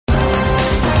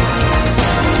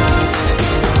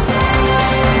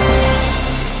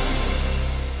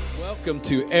welcome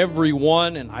to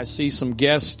everyone. And I see some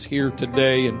guests here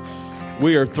today, and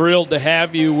we are thrilled to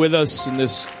have you with us in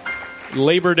this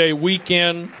Labor Day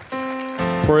weekend.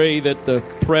 Pray that the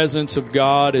presence of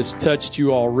God has touched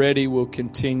you already, will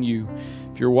continue.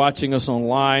 If you're watching us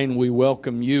online, we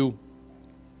welcome you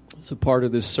as a part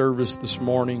of this service this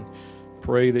morning.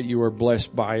 Pray that you are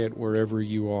blessed by it wherever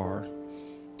you are.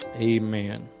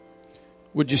 Amen.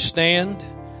 Would you stand?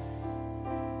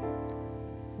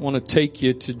 I want to take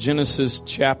you to Genesis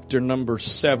chapter number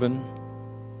 7.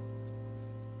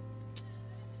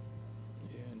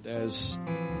 And as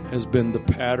has been the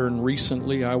pattern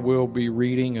recently, I will be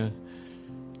reading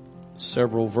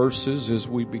several verses as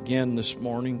we begin this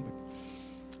morning.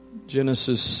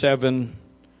 Genesis 7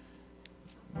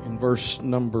 in verse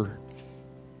number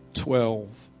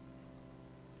 12.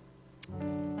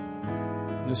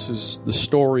 This is the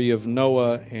story of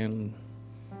Noah and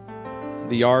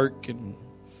the ark. And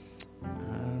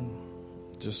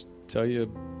just tell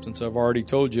you, since I've already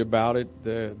told you about it,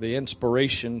 the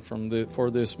inspiration for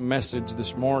this message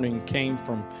this morning came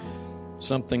from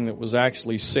something that was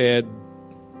actually said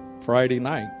Friday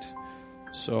night.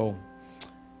 So,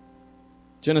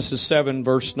 Genesis 7,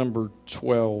 verse number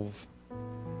 12.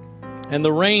 And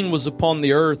the rain was upon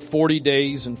the earth 40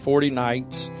 days and 40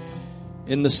 nights.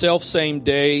 In the selfsame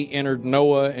day entered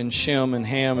Noah and Shem and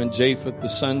Ham and Japheth, the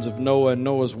sons of Noah, and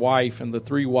Noah's wife, and the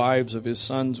 3 wives of his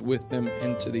sons with them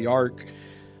into the ark.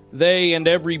 They and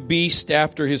every beast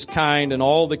after his kind, and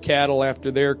all the cattle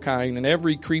after their kind, and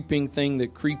every creeping thing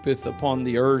that creepeth upon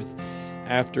the earth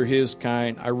after his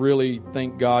kind. I really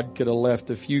think God could have left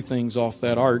a few things off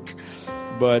that ark.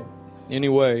 But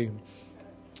anyway,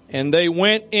 and they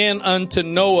went in unto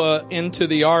Noah into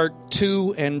the ark,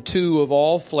 2 and 2 of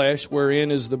all flesh,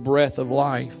 wherein is the breath of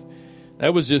life.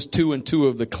 That was just 2 and 2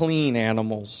 of the clean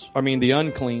animals. The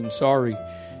unclean, sorry.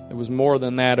 There was more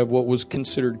than that of what was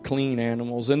considered clean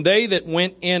animals. And they that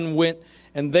went in went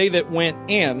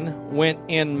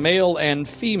in male and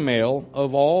female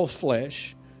of all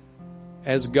flesh,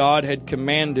 as God had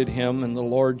commanded him, and the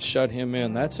Lord shut him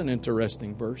in. That's an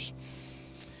interesting verse.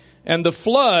 And the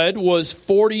flood was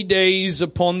 40 days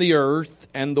upon the earth,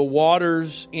 and the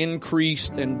waters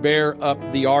increased and bare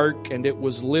up the ark, and it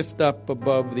was lift up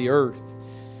above the earth.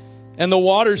 And the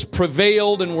waters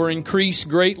prevailed and were increased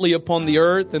greatly upon the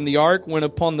earth, and the ark went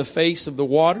upon the face of the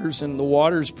waters, and the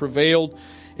waters prevailed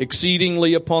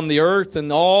exceedingly upon the earth,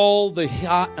 and all the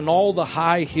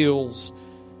high hills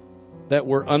that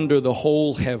were under the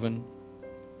whole heaven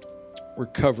were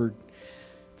covered.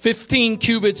 15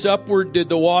 cubits upward did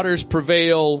the waters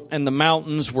prevail, and the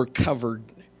mountains were covered.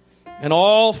 And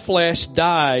all flesh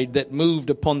died that moved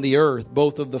upon the earth,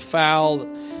 both of the fowl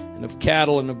and of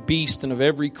cattle and of beast and of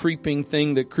every creeping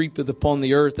thing that creepeth upon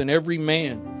the earth, and every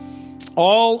man,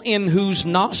 all in whose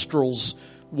nostrils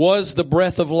was the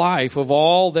breath of life, of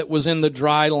all that was in the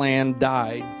dry land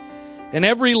died. And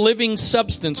every living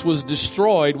substance was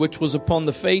destroyed, which was upon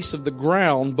the face of the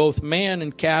ground, both man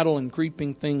and cattle and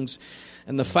creeping things,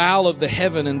 and the fowl of the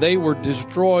heaven, and they were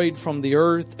destroyed from the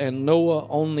earth, and Noah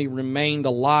only remained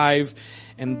alive,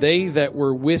 and they that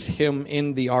were with him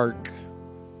in the ark.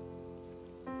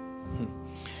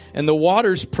 And the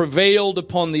waters prevailed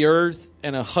upon the earth,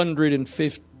 and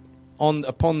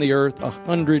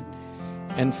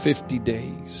 150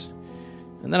 days.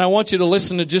 And then I want you to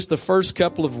listen to just the first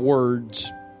couple of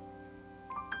words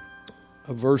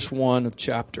of verse 1 of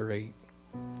chapter 8.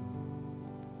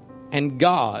 And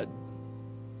God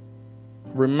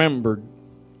remembered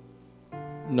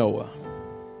Noah.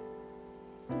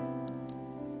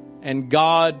 And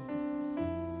God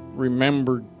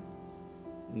remembered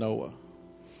Noah.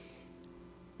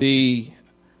 The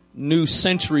New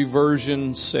Century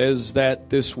Version says that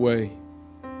this way.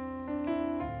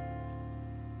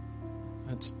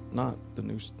 That's not the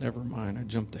new, never mind, I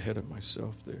jumped ahead of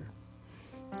myself there.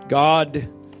 God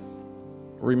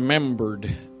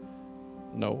remembered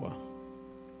Noah.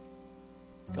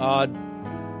 God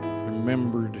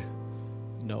remembered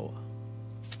Noah.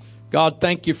 God,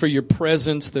 thank you for your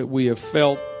presence that we have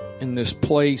felt in this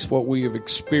place, what we have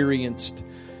experienced.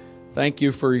 Thank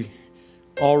you for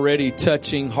already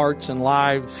touching hearts and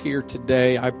lives here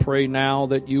today. I pray now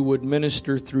that you would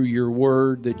minister through your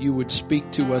word, that you would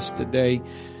speak to us today,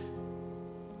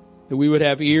 that we would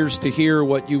have ears to hear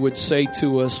what you would say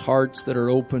to us, hearts that are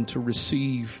open to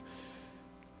receive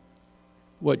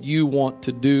what you want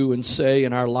to do and say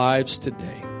in our lives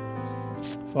today.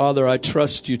 Father, I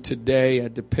trust you today. I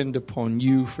depend upon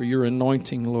you for your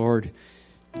anointing, Lord.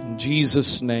 In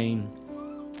Jesus' name,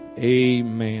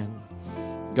 amen.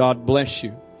 God bless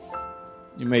you.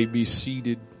 You may be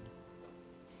seated.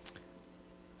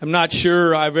 I'm not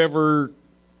sure I've ever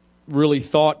really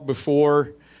thought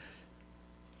before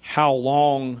how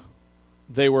long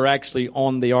they were actually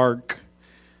on the ark.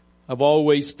 I've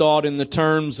always thought in the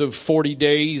terms of 40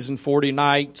 days and 40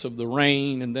 nights of the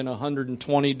rain, and then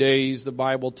 120 days the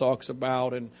Bible talks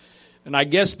about. And I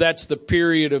guess that's the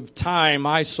period of time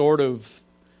I sort of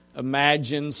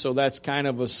imagine, so that's kind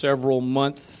of a several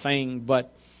month thing.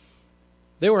 But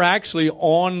they were actually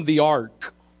on the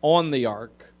ark,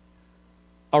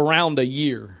 around a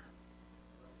year.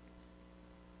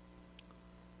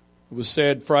 It was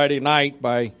said Friday night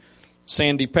by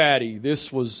Sandy Patty,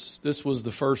 this was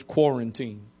the first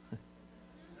quarantine.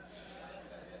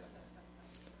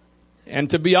 And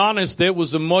to be honest, it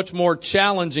was a much more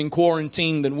challenging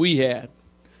quarantine than we had.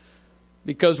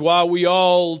 Because while we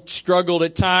all struggled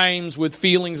at times with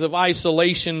feelings of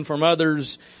isolation from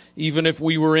others, even if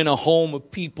we were in a home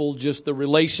of people, just the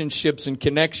relationships and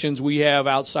connections we have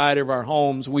outside of our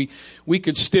homes, we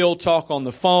could still talk on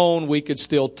the phone, we could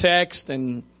still text,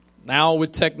 and now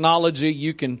with technology,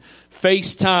 you can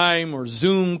FaceTime or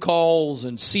Zoom calls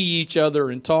and see each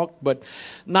other and talk. But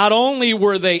not only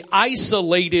were they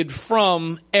isolated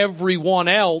from everyone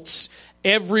else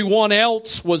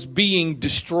was being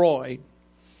destroyed.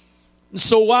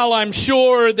 So while I'm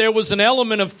sure there was an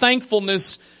element of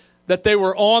thankfulness that they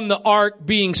were on the ark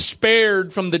being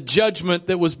spared from the judgment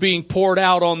that was being poured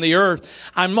out on the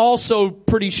earth, I'm also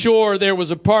pretty sure there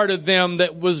was a part of them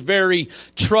that was very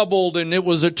troubled, and it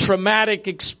was a traumatic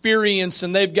experience,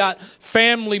 and they've got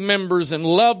family members and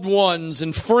loved ones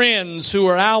and friends who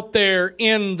are out there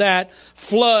in that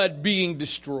flood being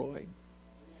destroyed.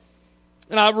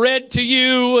 And I read to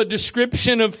you a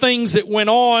description of things that went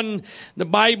on. The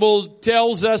Bible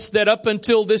tells us that up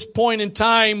until this point in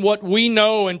time, what we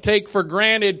know and take for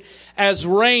granted as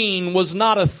rain was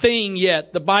not a thing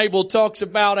yet. The Bible talks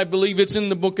about, I believe it's in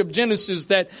the book of Genesis,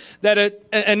 that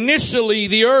initially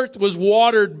the earth was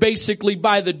watered basically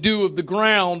by the dew of the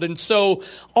ground. And so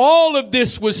all of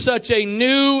this was such a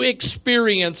new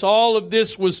experience. All of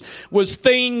this was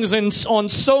things and on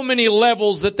so many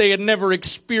levels that they had never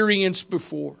experienced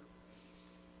before.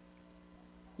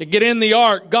 They get in the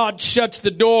ark, God shuts the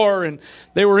door, and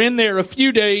they were in there a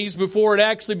few days before it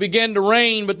actually began to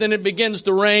rain, but then it begins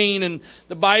to rain, and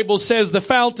the Bible says the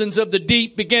fountains of the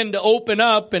deep begin to open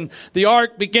up, and the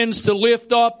ark begins to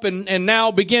lift up and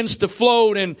now begins to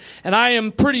float, and I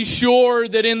am pretty sure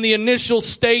that in the initial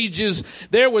stages,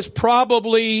 there was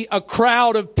probably a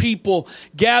crowd of people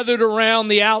gathered around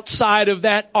the outside of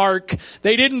that ark.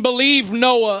 They didn't believe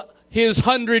Noah his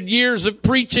 100 years of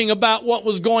preaching about what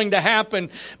was going to happen.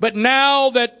 But now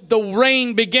that the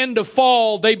rain began to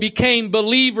fall, they became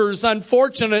believers.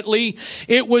 Unfortunately,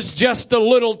 it was just a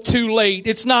little too late.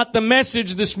 It's not the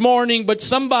message this morning, but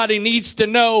somebody needs to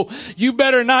know you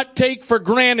better not take for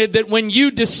granted that when you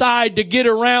decide to get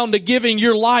around to giving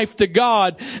your life to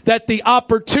God, that the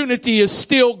opportunity is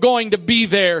still going to be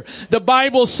there. The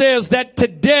Bible says that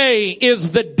today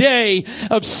is the day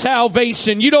of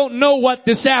salvation. You don't know what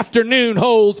this afternoon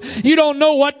holds. You don't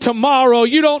know what tomorrow,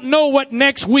 you don't know what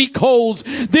next week holds.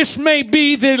 This may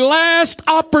be the last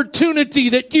opportunity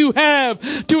that you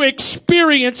have to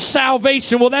experience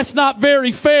salvation. Well, that's not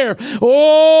very fair.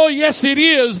 Oh, yes it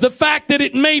is. The fact that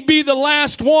it may be the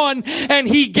last one and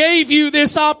He gave you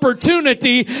this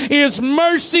opportunity is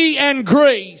mercy and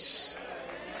grace.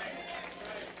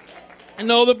 I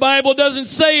know the Bible doesn't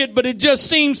say it, but it just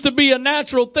seems to be a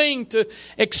natural thing to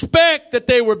expect that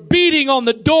they were beating on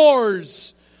the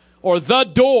doors or the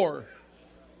door.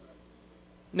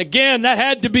 And again, that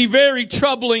had to be very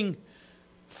troubling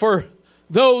for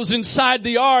those inside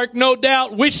the ark, no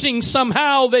doubt wishing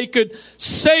somehow they could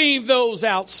save those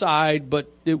outside,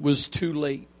 but it was too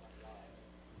late.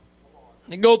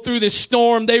 They go through this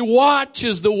storm. They watch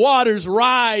as the waters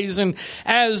rise, and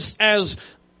as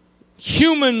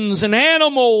humans and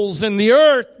animals and the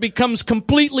earth becomes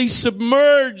completely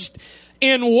submerged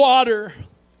in water.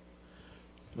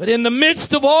 But in the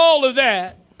midst of all of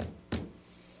that,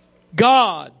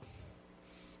 God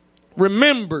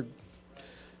remembered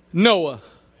Noah.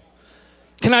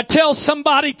 Can I tell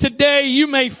somebody today, you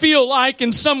may feel like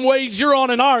in some ways you're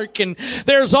on an ark and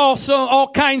there's also all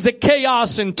kinds of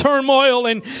chaos and turmoil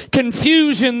and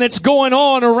confusion that's going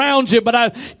on around you. But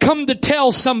I've come to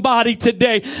tell somebody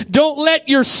today, don't let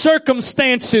your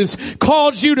circumstances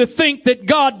cause you to think that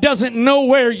God doesn't know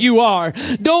where you are.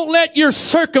 Don't let your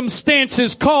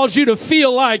circumstances cause you to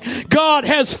feel like God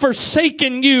has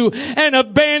forsaken you and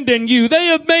abandoned you.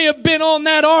 They may have been on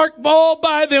that ark all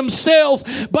by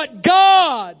themselves, but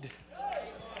God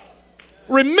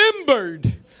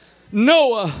remembered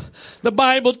Noah. The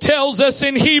Bible tells us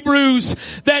in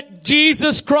Hebrews that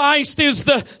Jesus Christ is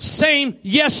the same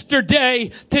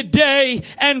yesterday, today,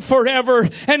 and forever.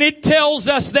 And it tells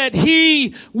us that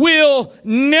He will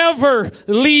never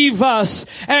leave us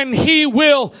and He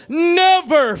will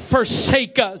never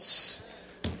forsake us.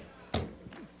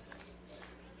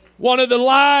 One of the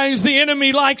lies the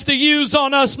enemy likes to use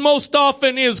on us most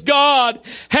often is God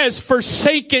has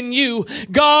forsaken you.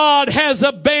 God has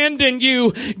abandoned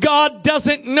you. God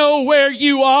doesn't know where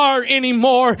you are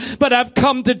anymore. But I've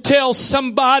come to tell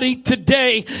somebody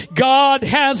today, God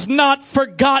has not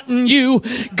forgotten you.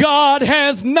 God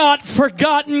has not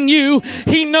forgotten you.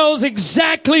 He knows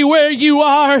exactly where you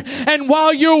are. And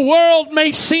while your world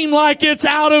may seem like it's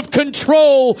out of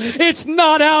control, it's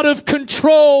not out of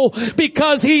control,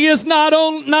 because He is not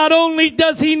only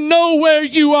does He know where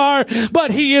you are,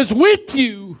 but He is with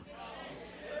you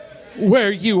where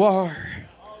you are.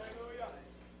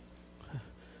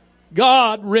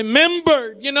 God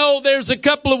remembered. You know, there's a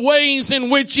couple of ways in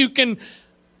which you can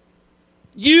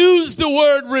use the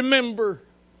word remember.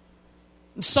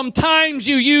 Sometimes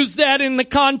you use that in the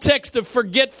context of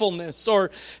forgetfulness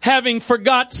or having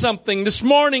forgot something. This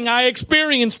morning I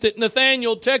experienced it.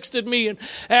 Nathaniel texted me and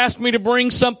asked me to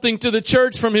bring something to the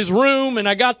church from his room, and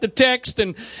I got the text,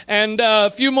 and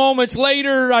a few moments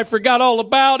later I forgot all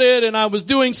about it, and I was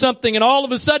doing something, and all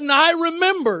of a sudden I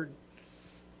remembered.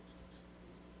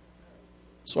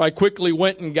 So I quickly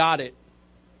went and got it.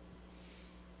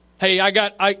 Hey,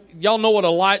 y'all know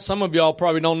what some of y'all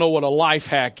probably don't know what a life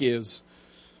hack is.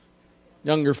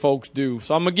 Younger folks do.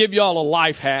 So I'm going to give y'all a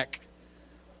life hack.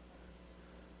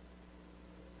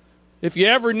 If you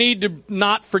ever need to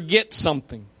not forget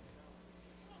something,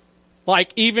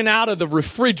 like even out of the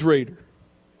refrigerator,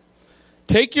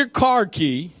 take your car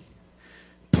key,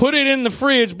 put it in the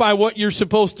fridge by what you're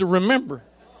supposed to remember.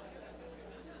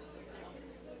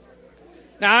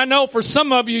 Now I know for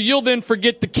some of you, you'll then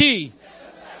forget the key.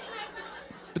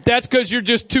 But that's because you're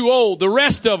just too old. The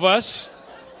rest of us,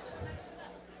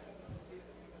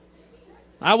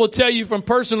 I will tell you from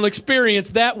personal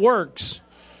experience, that works.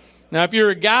 Now, if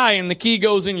you're a guy and the key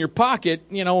goes in your pocket,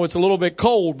 you know, it's a little bit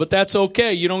cold, but that's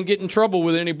okay. You don't get in trouble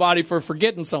with anybody for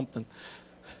forgetting something.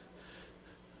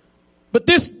 But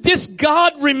this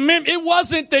God it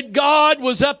wasn't that God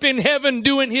was up in heaven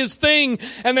doing His thing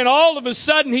and then all of a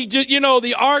sudden He just,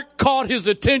 the ark caught His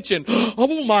attention.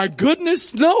 Oh my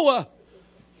goodness, Noah.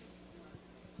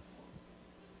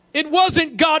 It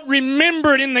wasn't God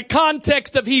remembered in the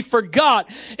context of He forgot.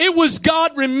 It was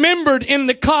God remembered in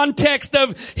the context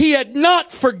of He had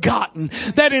not forgotten.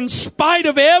 That in spite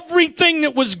of everything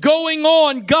that was going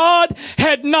on, God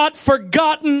had not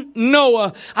forgotten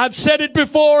Noah. I've said it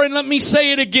before and let me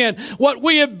say it again. What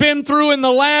we have been through in the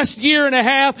last year and a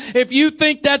half, if you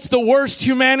think that's the worst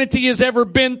humanity has ever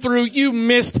been through, you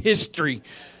missed history.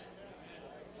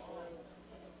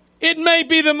 It may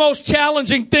be the most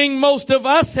challenging thing most of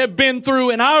us have been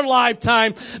through in our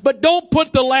lifetime, but don't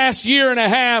put the last year and a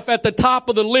half at the top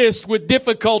of the list with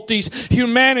difficulties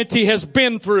humanity has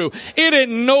been through. It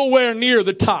ain't nowhere near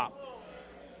the top.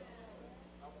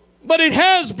 But it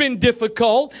has been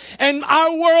difficult, and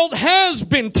our world has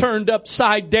been turned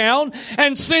upside down.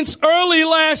 And since early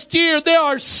last year, there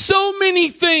are so many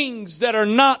things that are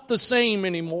not the same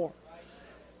anymore.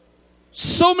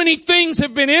 So many things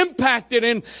have been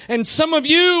impacted, and some of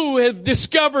you have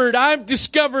discovered, I've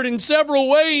discovered in several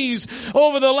ways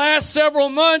over the last several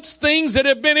months, things that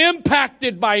have been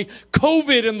impacted by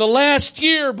COVID in the last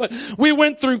year. But we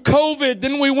went through COVID,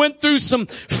 then we went through some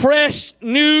fresh,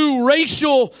 new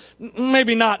racial,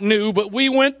 maybe not new, but we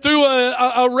went through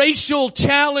a racial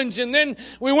challenge, and then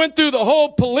we went through the whole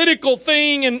political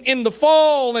thing in the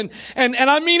fall, and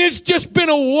I mean, it's just been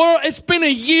it's been a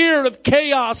year of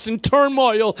chaos and turmoil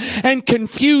and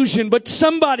confusion. But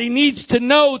somebody needs to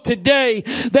know today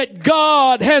that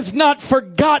God has not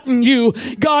forgotten you.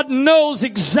 God knows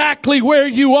exactly where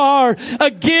you are.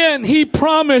 Again, He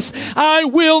promised, I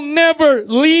will never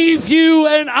leave you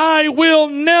and I will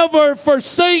never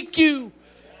forsake you.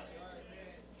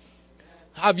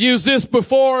 I've used this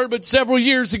before, but several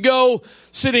years ago,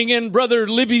 sitting in Brother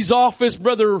Libby's office,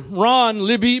 Brother Ron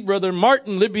Libby, Brother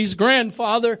Martin Libby's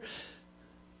grandfather,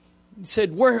 he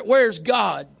said, where's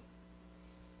God?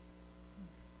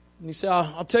 And he said,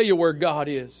 I'll tell you where God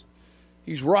is.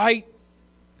 He's right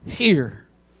here.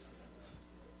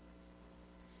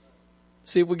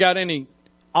 See if we got any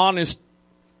honest,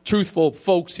 truthful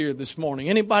folks here this morning.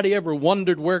 Anybody ever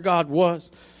wondered where God was?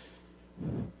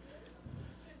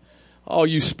 All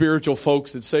you spiritual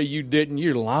folks that say you didn't,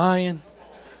 you're lying.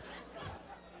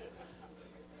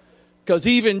 Because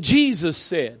even Jesus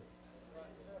said,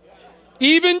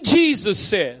 Even Jesus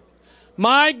said,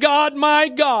 my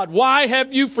God, why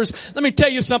have you forsaken? Let me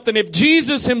tell you something. If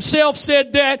Jesus himself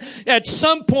said that, at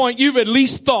some point you've at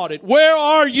least thought it. Where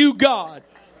are you, God?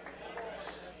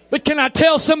 But can I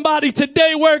tell somebody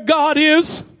today where God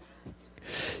is?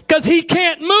 Because he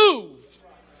can't move.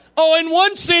 Oh, in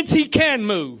one sense he can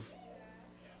move.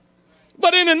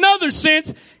 But in another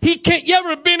sense, he can't. You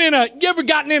ever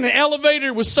gotten in an elevator,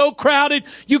 it was so crowded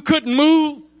you couldn't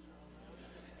move?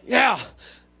 Yeah.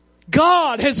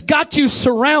 God has got you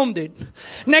surrounded.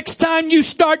 Next time you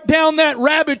start down that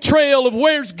rabbit trail of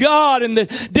where's God and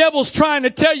the devil's trying to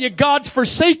tell you God's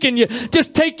forsaken you,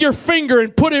 just take your finger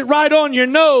and put it right on your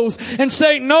nose and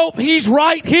say, nope, he's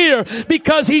right here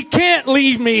because he can't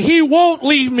leave me. He won't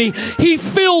leave me. He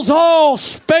fills all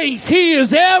space. He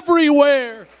is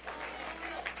everywhere.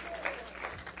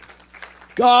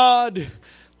 God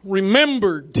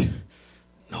remembered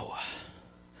Noah.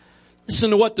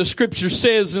 Listen to what the scripture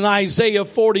says in Isaiah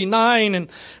 49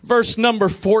 and verse number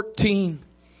 14.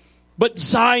 But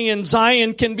Zion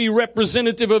can be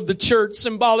representative of the church,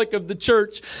 symbolic of the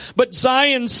church. But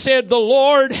Zion said, the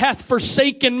Lord hath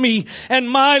forsaken me and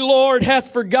my Lord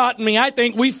hath forgotten me. I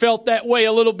think we felt that way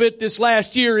a little bit this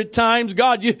last year at times.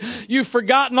 God, you've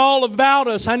forgotten all about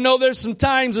us. I know there's some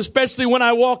times, especially when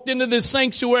I walked into this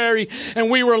sanctuary and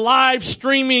we were live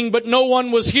streaming, but no one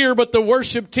was here but the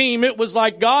worship team. It was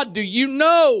like, God, do you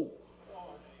know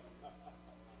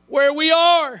where we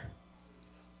are?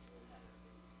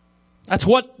 That's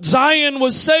what Zion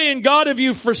was saying. God, have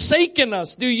you forsaken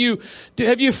us?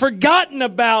 Have you forgotten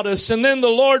about us? And then the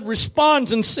Lord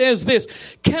responds and says this,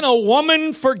 can a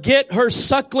woman forget her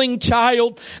suckling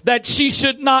child that she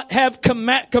should not have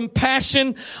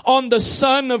compassion on the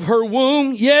son of her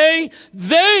womb? Yea,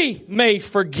 they may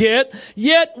forget,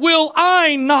 yet will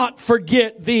I not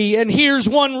forget thee. And here's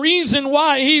one reason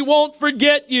why he won't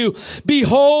forget you.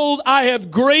 Behold, I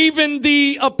have graven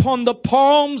thee upon the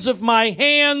palms of my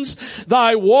hands.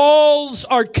 Thy walls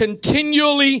are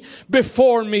continually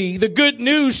before me. The Good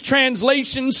News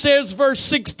translation says, verse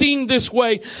 16 this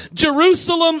way,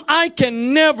 Jerusalem, I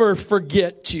can never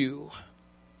forget you.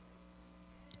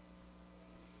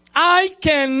 I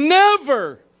can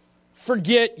never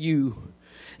forget you.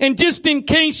 And just in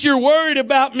case you're worried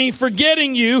about me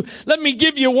forgetting you, let me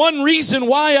give you one reason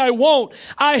why I won't.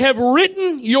 I have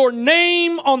written your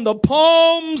name on the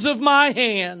palms of my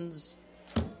hands.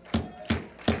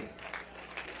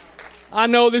 I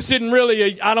know this isn't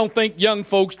really I don't think young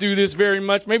folks do this very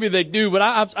much. Maybe they do, but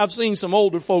I've seen some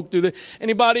older folk do this.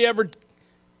 Anybody ever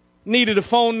needed a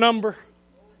phone number?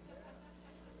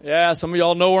 Yeah, some of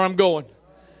y'all know where I'm going.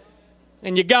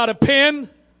 And you got a pen?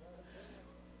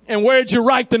 And where'd you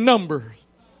write the number?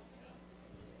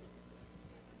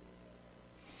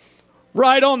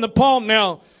 Right on the palm.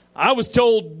 Now, I was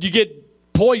told you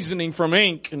get poisoning from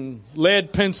ink and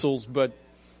lead pencils, but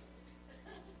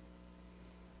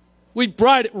we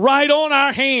write it right on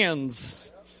our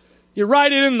hands. You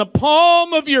write it in the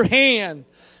palm of your hand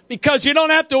because you don't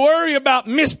have to worry about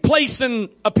misplacing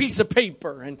a piece of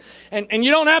paper. And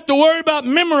you don't have to worry about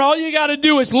memory. All you got to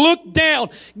do is look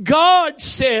down. God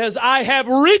says, I have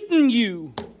written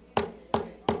you.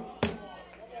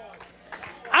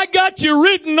 I got you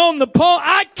written on the palm.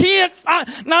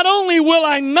 Not only will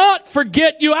I not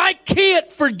forget you, I can't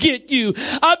forget you.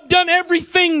 I've done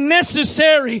everything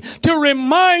necessary to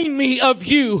remind me of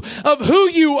you, of who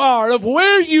you are, of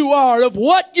where you are, of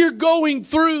what you're going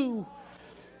through.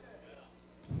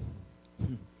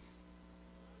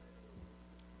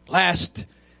 Last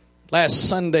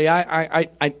Sunday,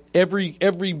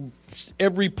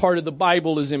 every part of the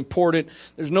Bible is important.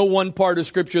 There's no one part of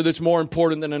Scripture that's more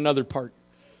important than another part.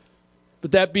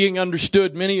 But that being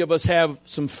understood, many of us have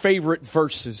some favorite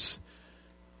verses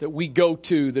that we go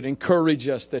to that encourage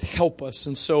us, that help us.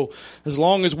 And so as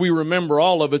long as we remember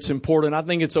all of it's important, I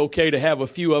think it's okay to have a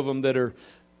few of them that are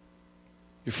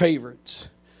your favorites.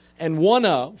 And one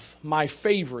of my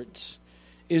favorites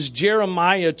is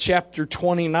Jeremiah chapter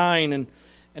 29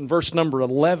 and verse number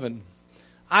 11.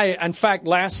 In fact,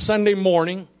 last Sunday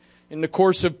morning, in the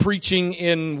course of preaching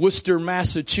in Worcester,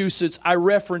 Massachusetts, I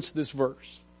referenced this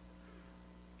verse.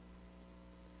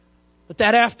 But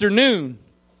that afternoon,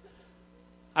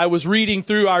 I was reading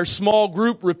through our small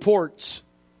group reports.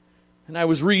 And I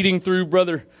was reading through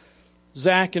Brother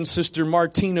Zach and Sister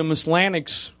Martina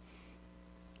Mislanik's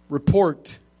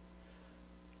report.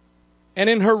 And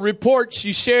in her report,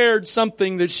 she shared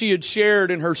something that she had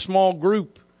shared in her small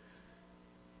group.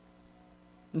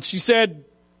 And she said,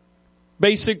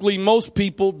 basically, most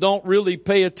people don't really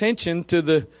pay attention to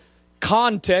the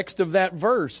context of that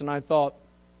verse. And I thought,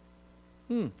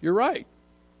 you're right.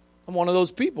 I'm one of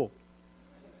those people.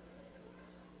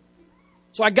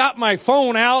 So I got my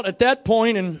phone out at that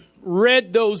point and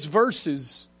read those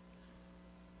verses.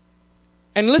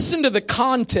 And listen to the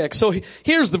context. So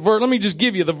here's the verse. Let me just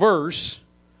give you the verse.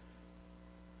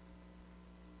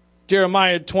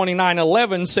 Jeremiah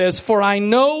 29:11 says, "For I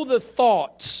know the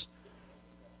thoughts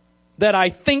that I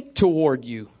think toward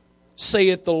you,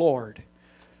 saith the Lord.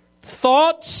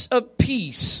 Thoughts of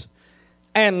peace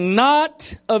and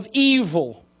not of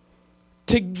evil,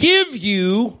 to give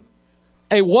you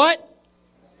a" what?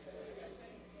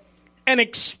 "An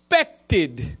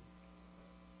expected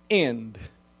end."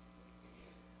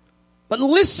 But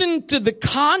listen to the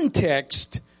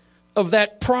context of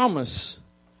that promise.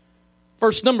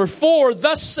 Verse number 4,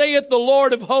 "Thus saith the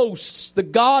Lord of hosts, the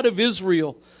God of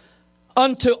Israel,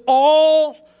 unto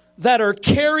all that are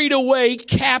carried away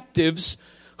captives,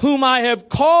 whom I have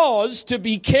caused to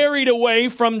be carried away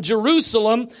from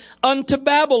Jerusalem unto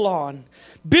Babylon.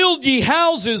 Build ye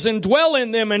houses and dwell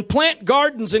in them, and plant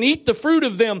gardens and eat the fruit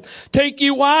of them. Take ye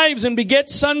wives and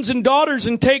beget sons and daughters,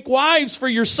 and take wives for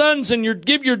your sons, and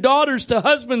give your daughters to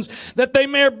husbands, that they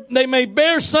may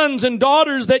bear sons and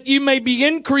daughters, that ye may be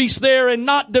increased there and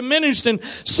not diminished. And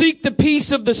seek the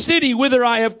peace of the city, whither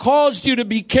I have caused you to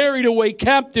be carried away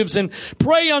captives, and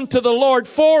pray unto the Lord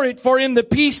for it, for in the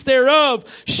peace thereof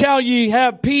shall ye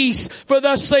have peace. For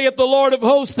thus saith the Lord of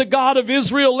hosts, the God of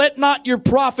Israel, let not your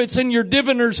prophets and your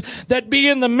diviners that be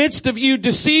in the midst of you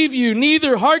deceive you,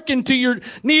 neither hearken to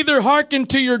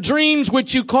your dreams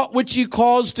which you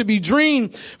cause to be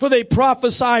dreamed, for they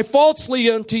prophesy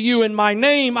falsely unto you in my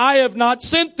name. I have not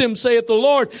sent them, saith the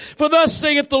Lord. For thus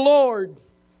saith the Lord,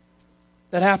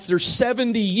 that after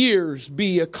 70 years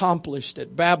be accomplished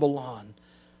at Babylon,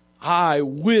 I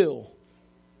will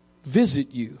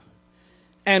visit you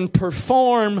and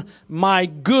perform my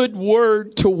good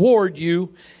word toward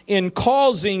you in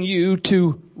causing you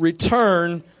to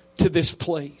return to this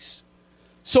place.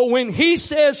 So when he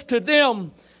says to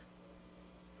them,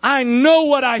 I know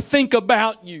what I think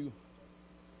about you.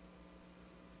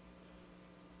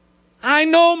 I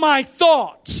know my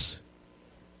thoughts.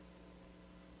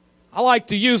 I like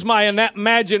to use my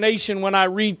imagination when I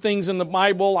read things in the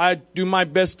Bible. I do my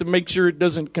best to make sure it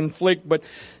doesn't conflict, but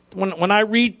when I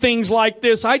read things like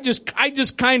this, I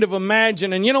just kind of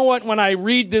imagine, and you know what, when I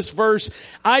read this verse,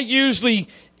 I usually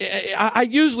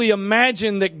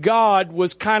imagine that God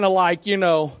was kind of like,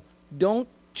 don't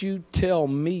you tell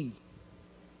me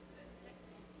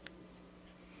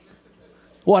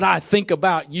what I think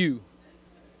about you.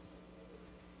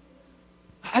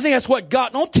 I think that's what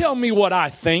God, don't tell me what I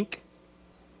think.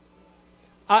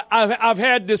 I've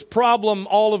had this problem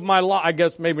all of my life, I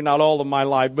guess maybe not all of my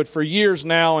life, but for years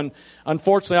now, and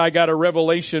unfortunately I got a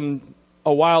revelation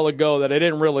a while ago that I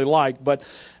didn't really like, but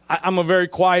I'm a very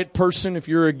quiet person. If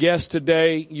you're a guest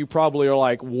today, you probably are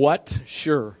like, what?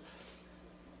 Sure.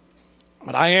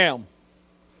 But I am.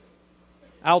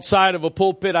 Outside of a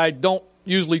pulpit, I don't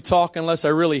usually talk unless I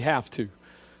really have to.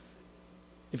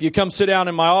 If you come sit down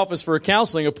in my office for a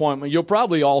counseling appointment, you'll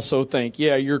probably also think,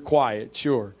 yeah, you're quiet,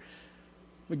 sure.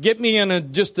 But get me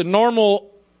in just a normal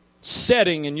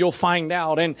setting and you'll find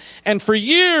out. And for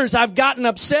years, I've gotten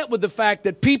upset with the fact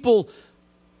that people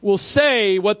will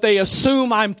say what they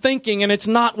assume I'm thinking, and it's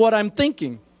not what I'm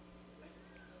thinking.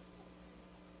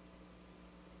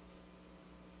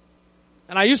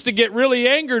 And I used to get really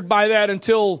angered by that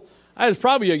until I was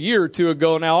probably a year or two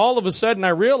ago now. All of a sudden, I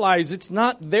realized it's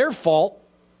not their fault.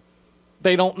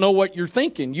 They don't know what you're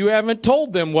thinking. You haven't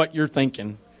told them what you're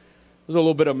thinking. There's a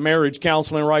little bit of marriage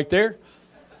counseling right there.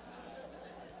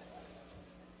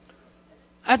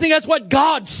 I think that's what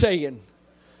God's saying.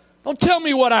 Don't tell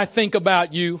me what I think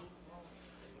about you.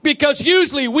 Because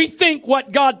usually we think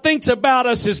what God thinks about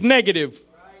us is negative.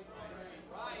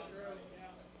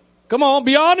 Come on,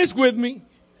 be honest with me.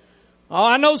 Oh,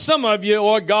 I know some of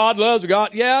you, God loves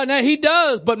God. Yeah, no, he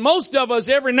does. But most of us,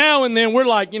 every now and then, we're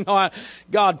like,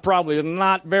 God probably is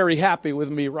not very happy with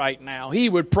me right now. He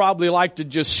would probably like to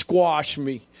just squash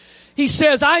me. He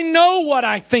says, I know what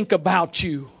I think about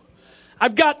you.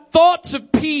 I've got thoughts of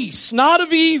peace, not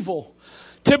of evil,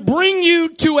 to bring you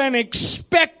to an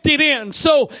expected end.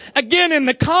 So again, in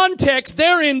the context,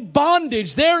 they're in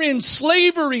bondage. They're in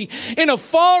slavery in a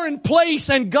foreign place.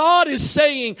 And God is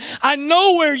saying, I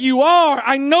know where you are.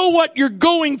 I know what you're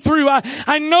going through.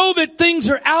 I know that things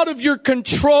are out of your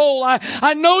control.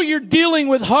 I know you're dealing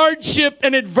with hardship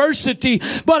and adversity.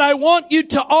 But I want you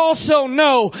to also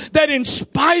know that in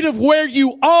spite of where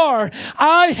you are,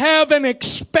 I have an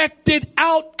expected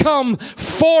outcome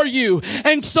for you.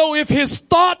 And so if his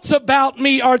thoughts about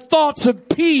me are thoughts of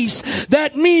peace,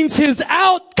 that means his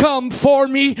outcome for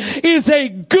me is a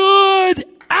good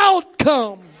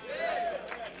outcome.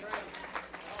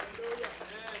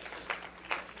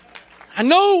 I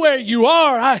know where you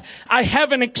are. I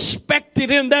haven't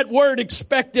expected in that word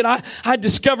expected. I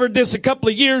discovered this a couple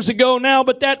of years ago now,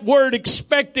 but that word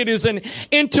expected is an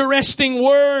interesting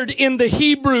word in the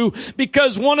Hebrew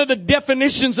because one of the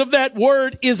definitions of that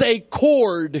word is a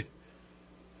chord.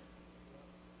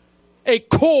 A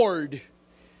chord.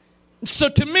 So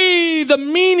to me, the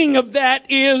meaning of that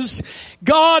is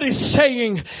God is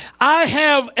saying,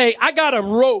 I got a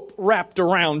rope wrapped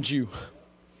around you.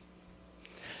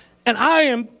 And I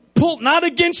am pulled, not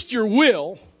against your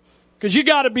will, because you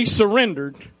got to be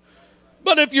surrendered.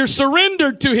 But if you're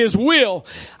surrendered to His will,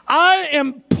 I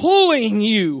am pulling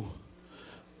you.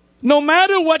 No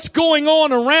matter what's going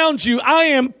on around you, I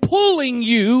am pulling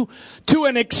you to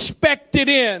an expected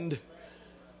end.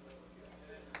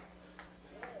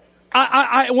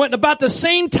 I went about the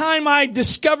same time I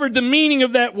discovered the meaning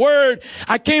of that word,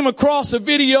 I came across a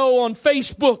video on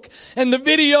Facebook, and the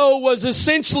video was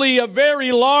essentially a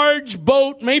very large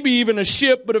boat, maybe even a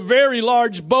ship, but a very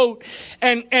large boat,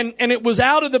 and it was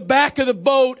out of the back of the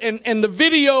boat, and the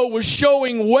video was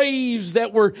showing waves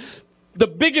that were the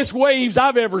biggest waves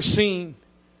I've ever seen.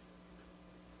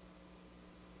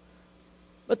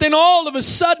 But then all of a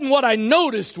sudden what I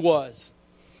noticed was,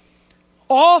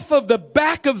 off of the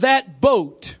back of that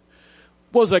boat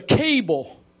was a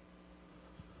cable.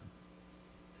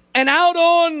 And out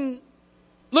on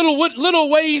little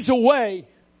ways away,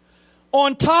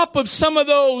 on top of some of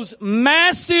those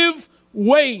massive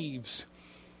waves,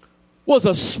 was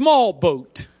a small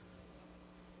boat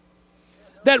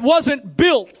that wasn't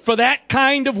built for that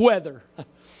kind of weather.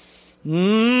 I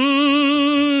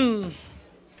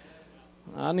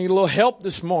need a little help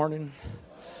this morning.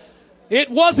 It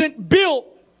wasn't built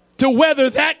to weather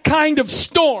that kind of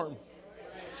storm.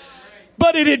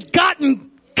 But it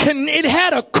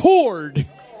had a cord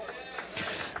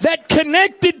that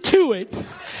connected to it.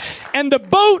 And the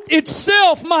boat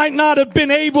itself might not have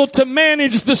been able to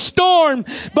manage the storm,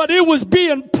 but it was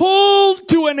being pulled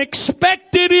to an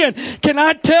expected end. Can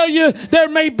I tell you, there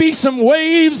may be some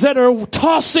waves that are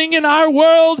tossing in our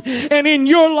world and in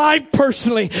your life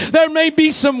personally. There may be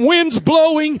some winds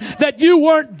blowing that you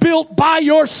weren't built by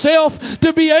yourself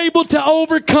to be able to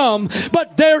overcome.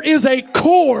 But there is a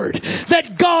cord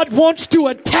that God wants to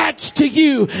attach to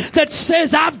you that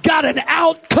says, I've got an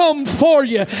outcome for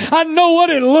you. I know what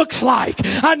it looks like.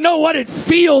 I know what it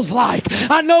feels like.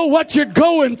 I know what you're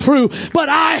going through, but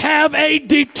I have a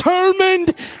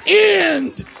determined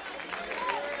end.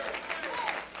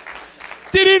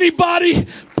 Did anybody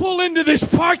pull into this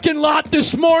parking lot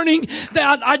this morning?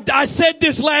 I said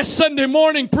this last Sunday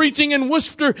morning preaching in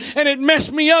Worcester, and it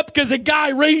messed me up because a guy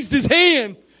raised his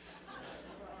hand.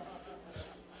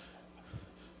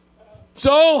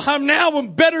 So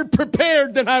I'm better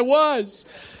prepared than I was.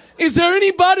 Is there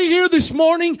anybody here this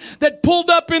morning that pulled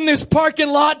up in this parking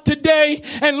lot today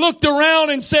and looked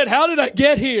around and said, how did I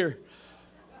get here?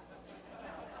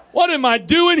 What am I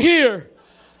doing here?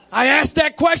 I asked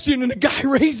that question and the guy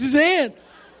raised his hand.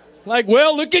 Like,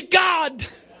 well, look at God.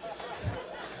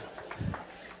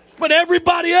 But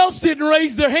everybody else didn't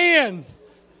raise their hand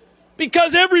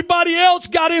because everybody else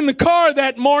got in the car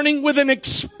that morning with an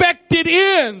expected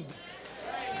end.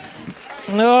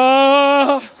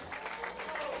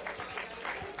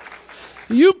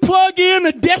 You plug in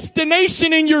a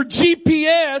destination in your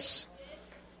GPS,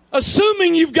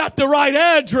 assuming you've got the right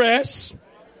address.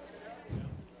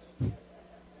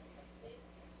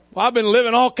 Well, I've been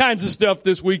living all kinds of stuff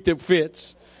this week that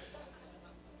fits.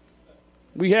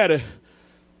 We had a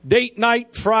date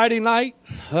night Friday night.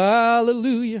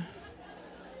 Hallelujah.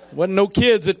 Wasn't no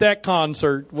kids at that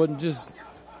concert. Wasn't just.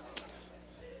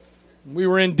 We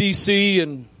were in D.C.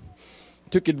 and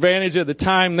took advantage of the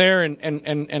time there,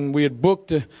 and we had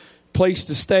booked a place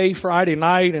to stay Friday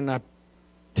night, and I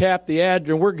tapped the ad,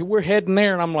 and we're heading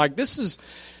there, and I'm like, there's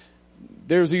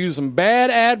either some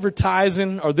bad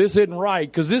advertising or this isn't right,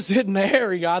 because this isn't the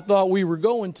area I thought we were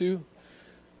going to.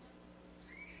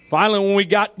 Finally,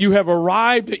 when you have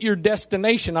arrived at your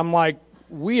destination, I'm like,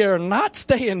 we are not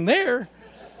staying there.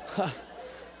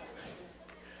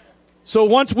 So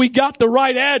once we got the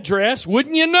right address,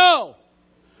 wouldn't you know?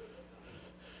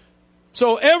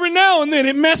 So every now and then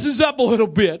it messes up a little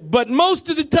bit. But most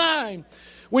of the time,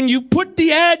 when you put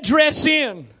the address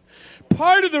in,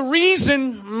 part of the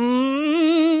reason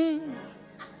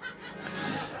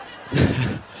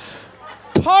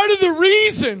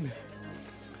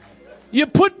you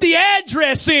put the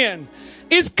address in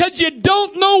is because you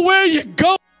don't know where you're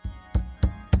going.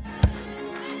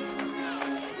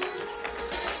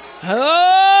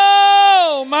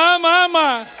 Oh,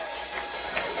 my.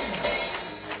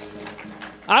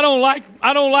 I don't like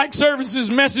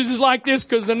messages like this,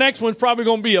 because the next one's probably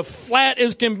going to be as flat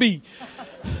as can be.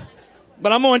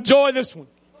 But I'm going to enjoy this one.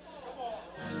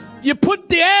 You put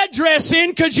the address in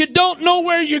because you don't know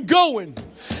where you're going.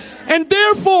 And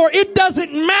therefore, it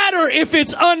doesn't matter if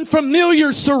it's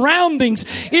unfamiliar surroundings.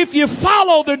 If you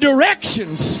follow the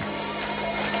directions,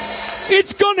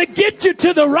 it's going to get you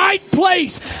to the right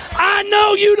place. I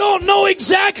know you don't know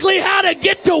exactly how to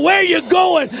get to where you're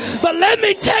going, but let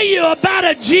me tell you about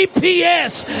a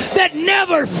GPS that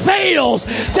never fails,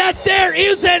 that there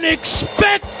is an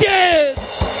expected.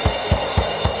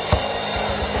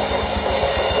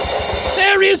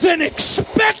 There is an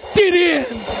expected end.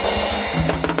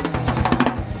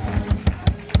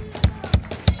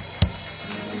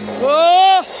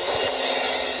 Oh,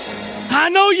 I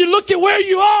know you look at where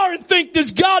you are and think,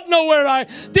 does God know where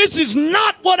this is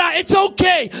not it's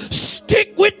okay.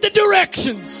 Stick with the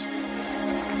directions.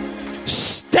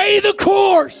 Stay the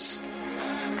course.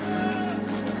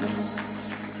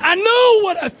 I know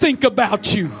what I think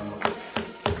about you.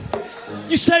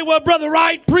 You say, well, Brother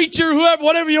Wright, preacher, whoever,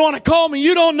 whatever you want to call me,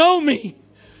 you don't know me.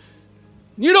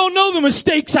 You don't know the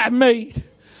mistakes I've made.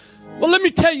 Well, let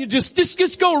me tell you,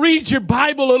 just go read your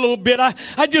Bible a little bit.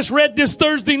 I just read this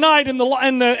Thursday night in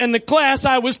the class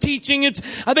I was teaching.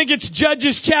 I think it's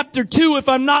Judges chapter 2, if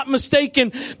I'm not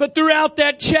mistaken. But throughout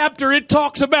that chapter, it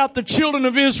talks about the children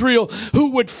of Israel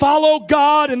who would follow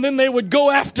God, and then they would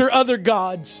go after other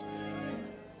gods.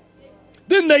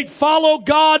 Then they'd follow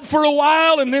God for a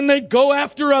while, and then they'd go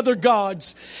after other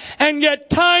gods. And yet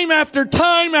time after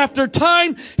time after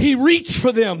time, He reached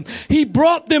for them. He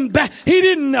brought them back. He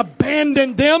didn't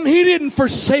abandon them. He didn't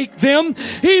forsake them.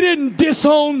 He didn't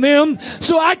disown them.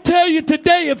 So I tell you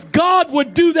today, if God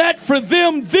would do that for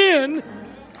them then,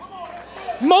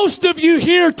 most of you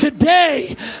here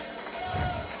today,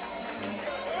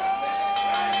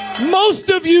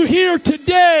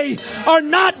 are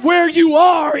not where you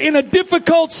are in a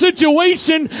difficult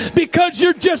situation because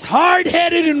you're just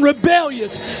hard-headed and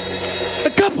rebellious.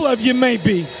 A couple of you may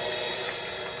be.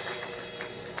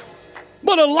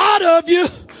 But a lot of you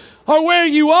are where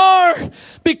you are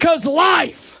because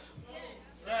life,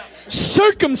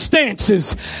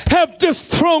 circumstances have just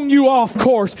thrown you off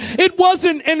course. It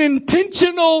wasn't an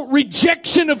intentional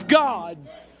rejection of God.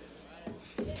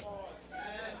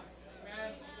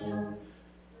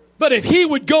 But if He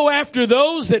would go after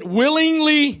those that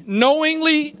willingly,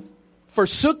 knowingly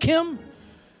forsook Him,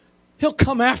 He'll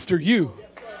come after you.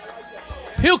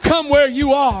 He'll come where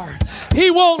you are. He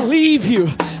won't leave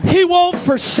you. He won't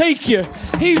forsake you.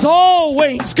 He's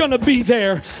always going to be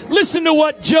there. Listen to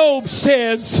what Job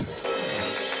says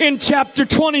in chapter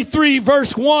 23,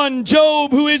 verse 1.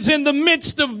 Job, who is in the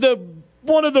midst of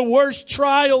one of the worst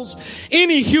trials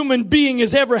any human being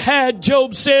has ever had.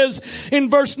 Job says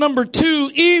in verse number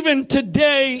 2, even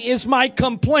today is my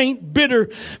complaint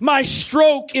bitter. My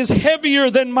stroke is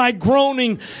heavier than my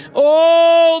groaning.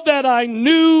 Oh, that I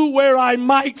knew where I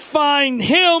might find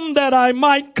Him, that I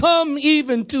might come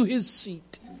even to His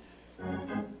seat.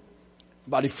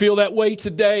 Anybody feel that way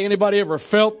today? Anybody ever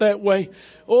felt that way?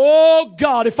 Oh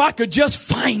God, if I could just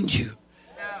find you.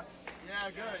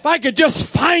 If I could just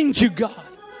find you, God.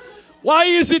 Why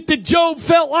is it that Job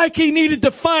felt like he needed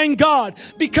to find God?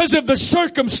 Because of the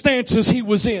circumstances he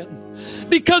was in.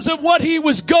 Because of what he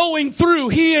was going through.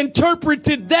 He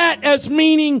interpreted that as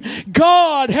meaning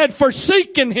God had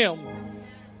forsaken him.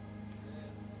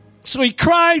 So he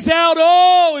cries out,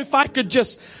 oh, if I could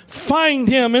just find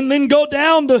Him. And then go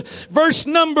down to verse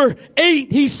number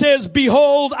 8. He says,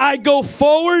 behold, I go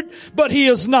forward, but He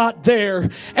is not there.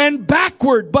 And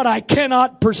backward, but I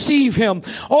cannot perceive Him.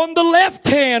 On the left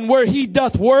hand where He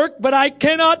doth work, but I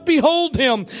cannot behold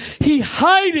Him. He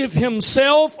hideth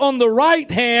Himself on the right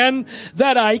hand,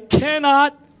 that I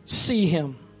cannot see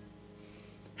Him.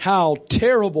 How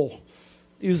terrible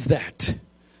is that?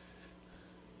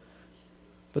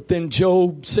 But then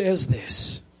Job says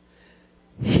this.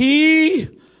 He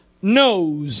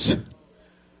knows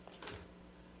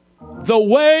the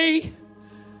way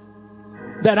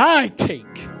that I take.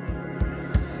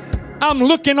 I'm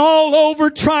looking all over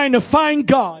trying to find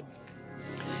God.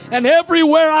 And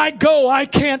everywhere I go, I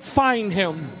can't find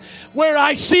Him. Where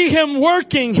I see Him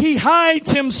working, He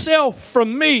hides Himself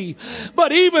from me.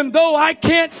 But even though I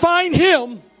can't find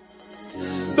Him,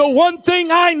 the one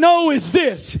thing I know is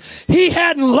this. He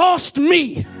hadn't lost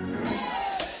me.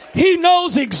 He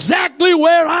knows exactly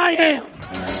where I am.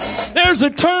 There's a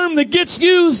term that gets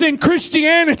used in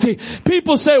Christianity.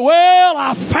 People say, well,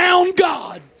 I found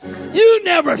God. You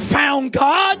never found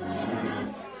God.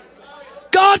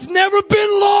 God's never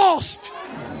been lost.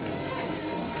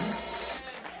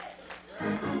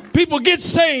 People get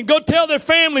saved, go tell their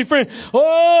family friend,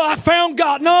 oh, I found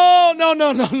God. No.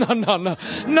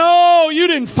 No, you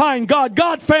didn't find God.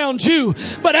 God found you.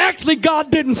 But actually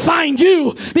God didn't find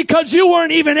you because you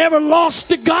weren't even ever lost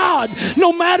to God.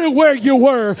 No matter where you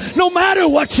were, no matter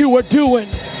what you were doing.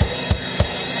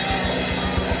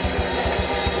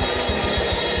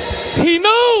 He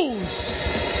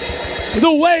knows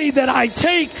the way that I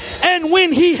take, and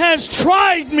when He has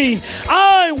tried me,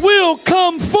 I will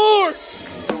come forth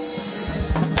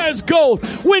as gold.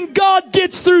 When God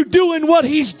gets through doing what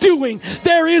He's doing,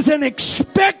 there is an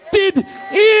expected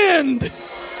end.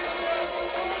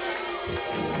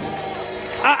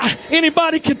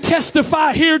 Anybody can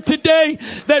testify here today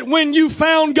that when you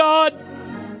found God,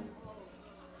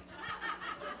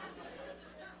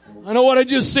 I know what I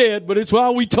just said, but it's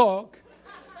while we talk.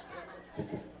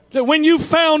 That when you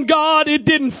found God, it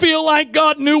didn't feel like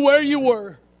God knew where you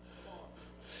were.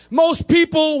 Most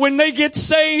people, when they get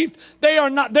saved,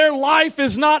 their life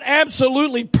is not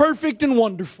absolutely perfect and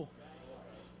wonderful.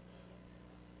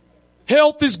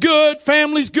 Health is good,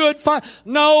 family's good, fine.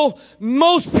 No,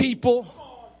 most people,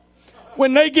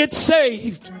 when they get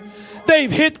saved,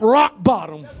 they've hit rock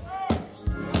bottom.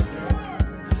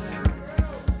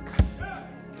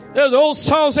 There's an old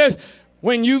song that says,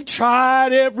 when you've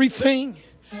tried everything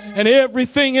and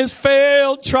everything has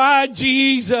failed, try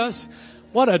Jesus.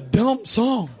 What a dumb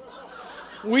song.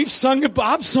 We've sung it,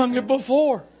 I've sung it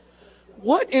before.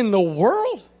 What in the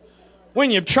world? When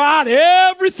you've tried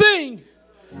everything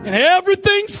and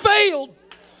everything's failed.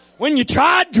 When you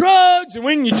tried drugs and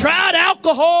when you tried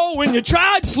alcohol, when you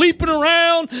tried sleeping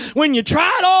around, when you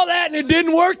tried all that and it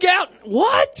didn't work out.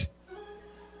 What?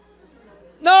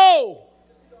 No.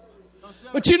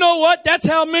 But you know what? That's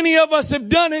how many of us have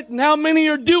done it and how many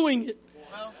are doing it.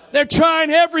 They're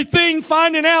trying everything,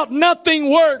 finding out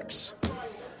nothing works.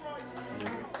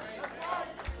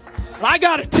 I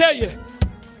got to tell you,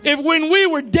 if when we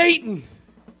were dating,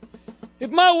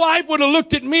 if my wife would have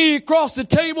looked at me across the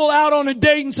table out on a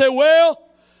date and said, well,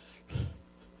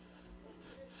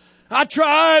 I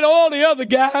tried all the other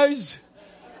guys.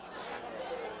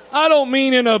 I don't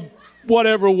mean in a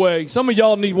whatever way. Some of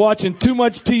y'all need watching too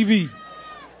much TV.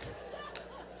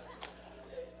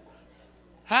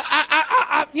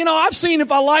 I've seen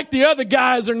if I like the other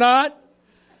guys or not.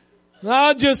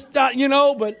 But can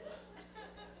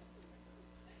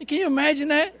you imagine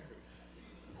that?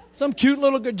 Some cute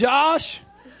little Josh.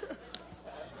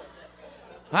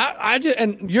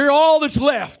 And you're all that's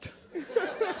left.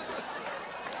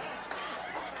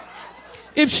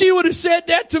 If she would have said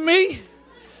that to me,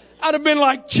 I'd have been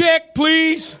like, check,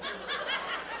 please.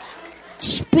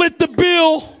 Split the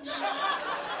bill.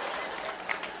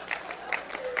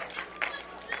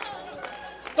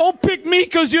 Don't pick me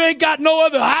because you ain't got no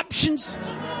other options.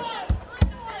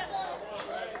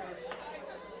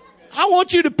 I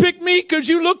want you to pick me because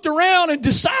you looked around and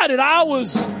decided I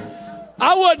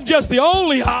wasn't just the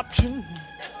only option.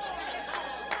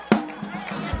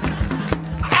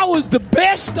 I was the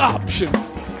best option.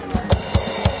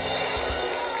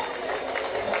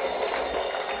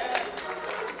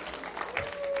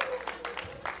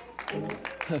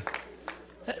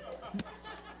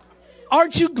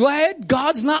 Aren't you glad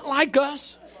God's not like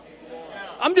us?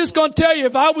 I'm just going to tell you,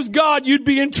 if I was God, you'd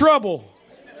be in trouble.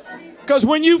 Because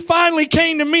when you finally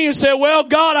came to me and said, well,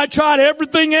 God, I tried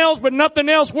everything else, but nothing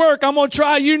else worked. I'm going to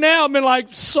try you now. I've been like,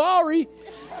 sorry.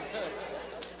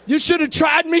 You should have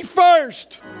tried me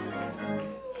first.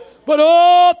 But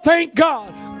oh, thank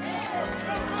God.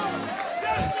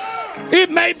 It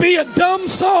may be a dumb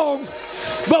song,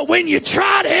 but when you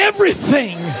tried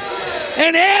everything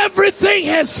and everything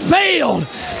has failed,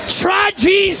 try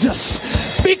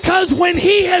Jesus. Because when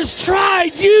He has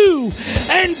tried you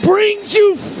and brings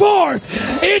you forth,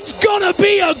 it's going to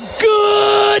be a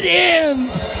good end.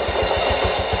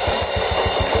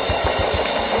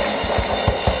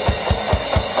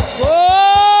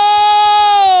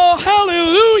 Oh,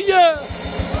 hallelujah.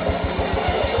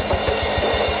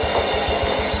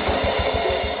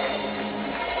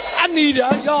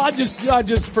 I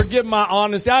just forgive my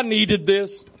honesty. I needed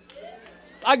this.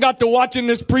 I got to watching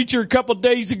this preacher a couple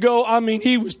days ago. I mean,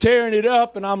 he was tearing it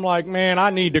up, and I'm like, man, I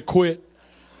need to quit.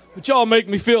 But y'all make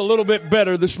me feel a little bit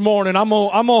better this morning. I'm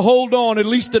gonna hold on at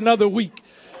least another week.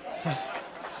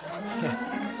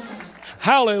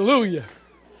 Hallelujah.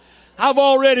 I've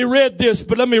already read this,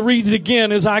 but let me read it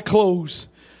again as I close.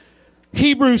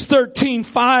 Hebrews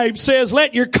 13:5 says,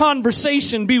 let your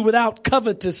conversation be without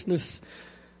covetousness.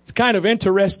 It's kind of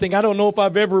interesting. I don't know if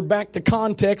I've ever, back to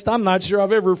context, I'm not sure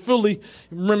I've ever fully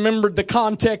remembered the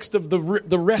context of the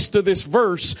rest of this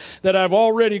verse that I've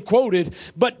already quoted.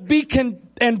 But be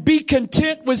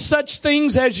content with such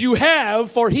things as you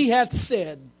have, for he hath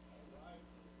said,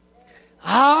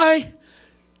 I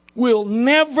will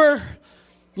never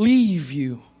leave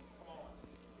you.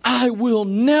 I will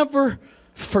never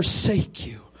forsake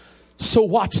you. So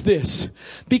watch this.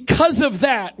 Because of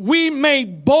that, we may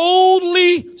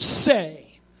boldly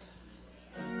say,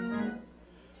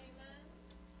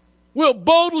 we'll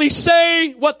boldly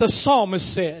say what the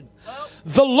psalmist said.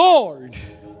 The Lord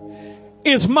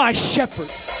is my shepherd.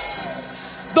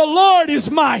 The Lord is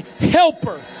my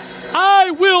helper.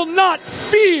 I will not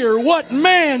fear what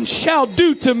man shall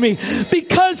do to me,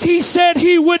 because he said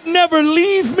he would never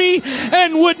leave me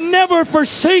and would never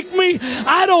forsake me.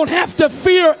 I don't have to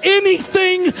fear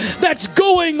anything that's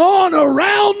going on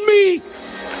around me.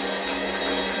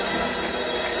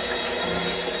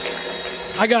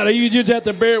 You just have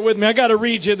to bear it with me. I got to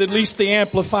read you at least the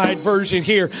amplified version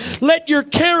here. Let your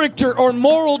character or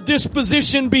moral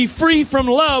disposition be free from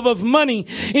love of money,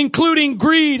 including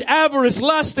greed, avarice,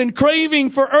 lust, and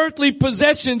craving for earthly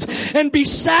possessions, and be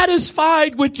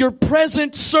satisfied with your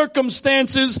present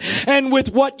circumstances and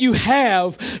with what you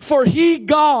have. For he,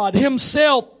 God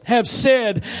himself, have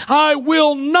said, I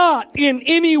will not in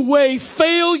any way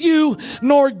fail you,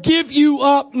 nor give you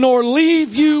up, nor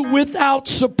leave you without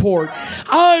support.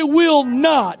 I will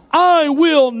not. I'm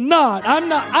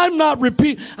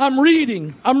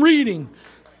reading.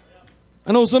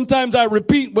 I know sometimes I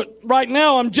repeat, but right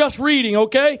now I'm just reading,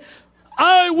 okay?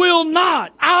 I will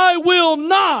not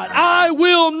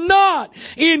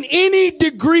in any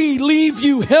degree leave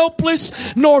you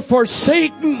helpless, nor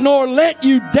forsake, nor let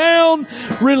you down,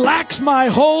 relax my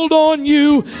hold on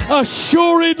you,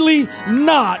 assuredly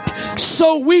not.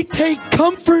 So we take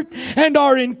comfort and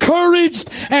are encouraged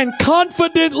and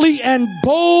confidently and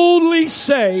boldly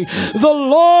say, the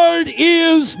Lord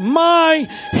is my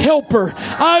helper.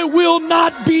 I will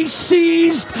not be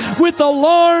seized with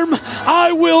alarm.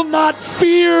 I will not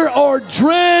fear or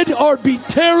dread or be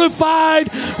terrified.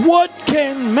 What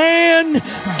can man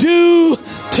do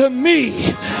to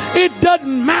me? It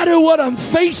doesn't matter what I'm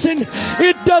facing.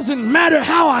 It doesn't matter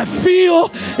how I feel.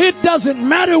 It doesn't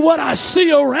matter what I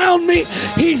see around me.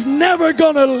 He's never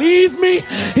going to leave me.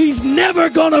 He's never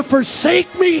going to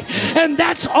forsake me. And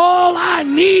that's all I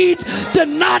need to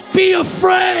not be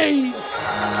afraid.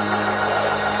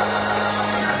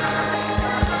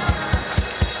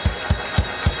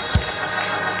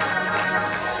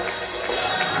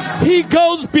 He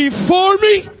goes before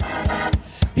me.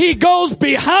 He goes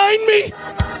behind me.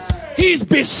 He's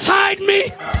beside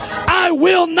me. I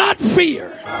will not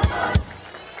fear.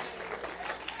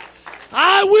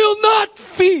 I will not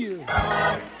fear.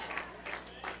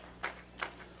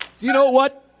 Do you know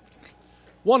what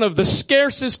one of the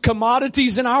scarcest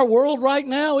commodities in our world right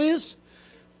now is?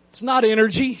 It's not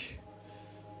energy.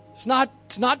 It's not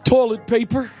toilet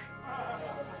paper.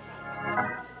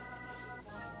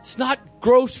 It's not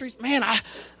groceries. Man, I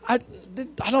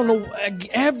don't know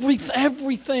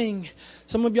everything.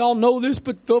 Some of y'all know this,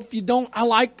 but if you don't, I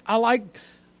like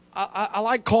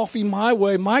coffee my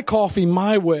way. My coffee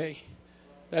my way.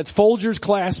 That's Folgers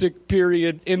Classic.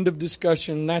 Period. End of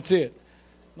discussion. That's it.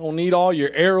 Don't need all your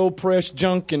AeroPress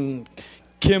junk and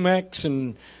Chemex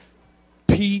and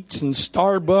Pete's and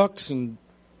Starbucks and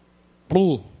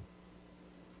blah.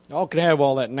 Y'all can have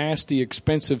all that nasty,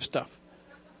 expensive stuff.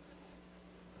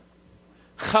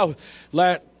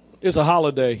 It's a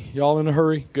holiday. Y'all in a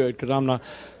hurry? Good, because I'm not.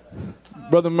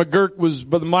 Brother Mike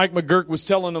McGurk was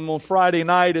telling them on Friday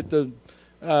night at the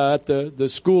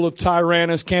School of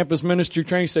Tyrannus campus ministry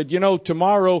training. He said,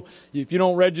 tomorrow, if you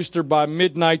don't register by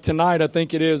midnight tonight, I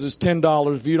think it is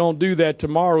 $10. If you don't do that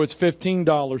tomorrow, it's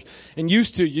 $15. And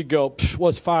used to, you go,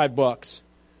 what's $5?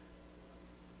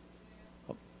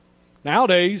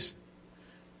 Nowadays,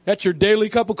 that's your daily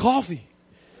cup of coffee.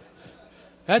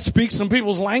 That speaks some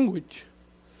people's language.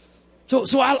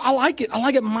 So I like it. I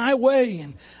like it my way.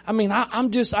 And I mean,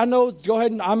 I know, go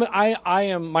ahead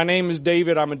and my name is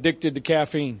David. I'm addicted to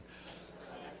caffeine.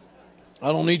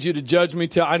 I don't need you to judge me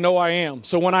I know I am.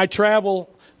 So when I travel,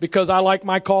 because I like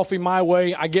my coffee my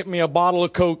way, I get me a bottle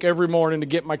of Coke every morning to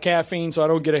get my caffeine so I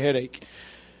don't get a headache.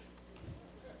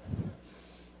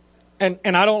 And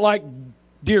I don't like,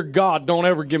 dear God, don't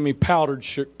ever give me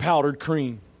powdered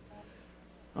cream.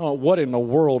 Oh, what in the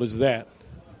world is that?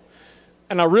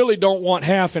 And I really don't want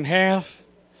half and half.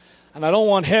 And I don't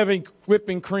want heavy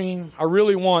whipping cream. I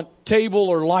really want table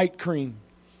or light cream.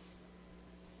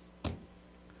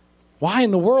 Why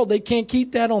in the world they can't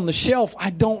keep that on the shelf, I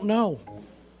don't know.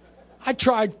 I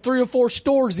tried 3 or 4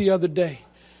 stores the other day.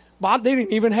 But they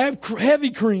didn't even have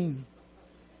heavy cream.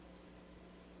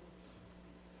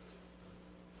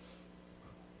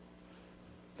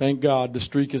 Thank God the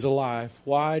streak is alive.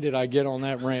 Why did I get on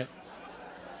that rant?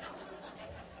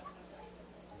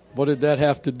 What did that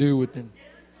have to do with it?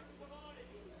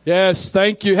 Yes,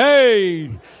 thank you.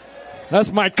 Hey,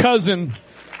 that's my cousin.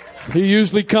 He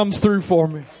usually comes through for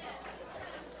me.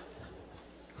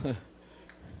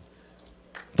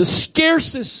 The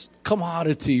scarcest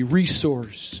commodity,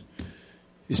 resource,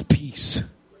 is peace.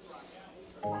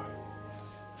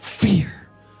 Fear.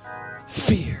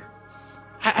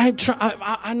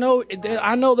 I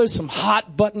know there's some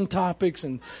hot button topics,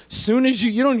 and soon as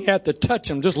you don't even have to touch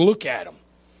them, just look at them.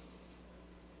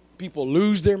 People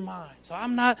lose their minds.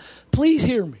 Please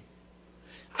hear me.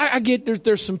 I get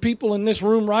there's some people in this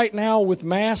room right now with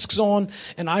masks on,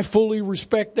 and I fully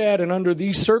respect that, and under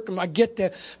these circumstances, I get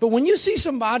that. But when you see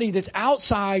somebody that's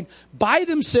outside by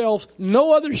themselves,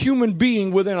 no other human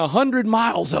being within 100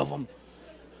 miles of them,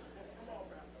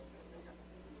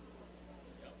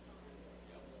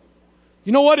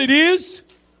 you know what it is?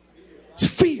 It's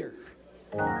fear.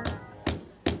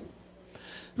 Let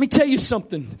me tell you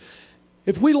something.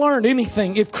 If we learned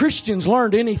anything, if Christians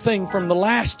learned anything from the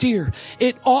last year,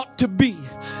 it ought to be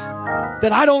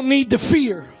that I don't need to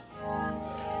fear.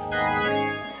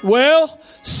 Well,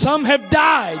 some have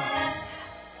died.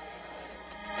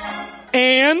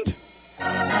 And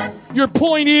your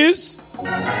point is,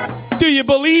 do you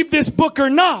believe this book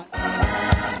or not?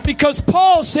 Because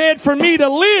Paul said, for me to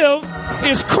live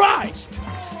is Christ.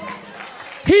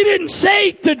 He didn't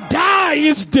say to die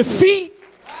is defeat.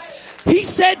 He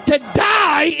said to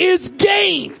die is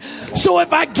gain. So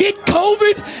if I get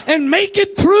COVID and make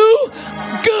it through,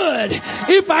 good.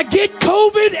 If I get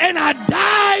COVID and I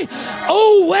die,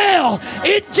 oh well.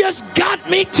 It just got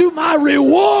me to my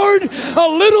reward a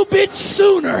little bit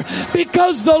sooner.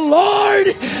 Because the Lord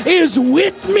is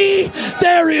with me,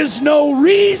 there is no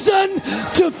reason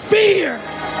to fear.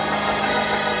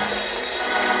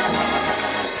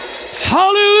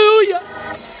 Hallelujah.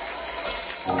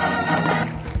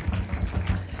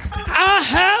 I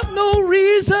have no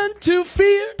reason to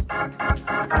fear.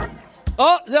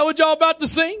 Oh, is that what y'all about to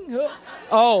sing?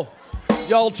 Oh,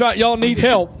 y'all need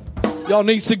help. Y'all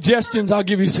need suggestions. I'll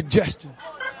give you suggestions.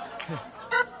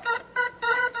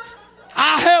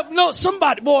 I have no,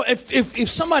 somebody, boy, if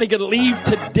somebody could leave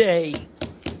today.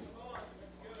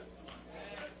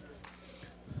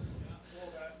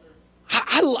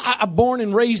 I'm born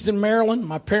and raised in Maryland.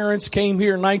 My parents came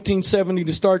here in 1970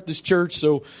 to start this church,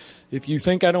 so if you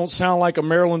think I don't sound like a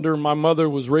Marylander, my mother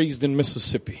was raised in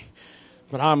Mississippi.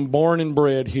 But I'm born and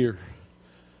bred here.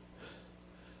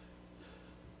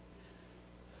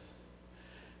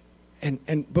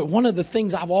 But one of the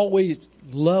things I've always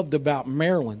loved about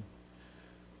Maryland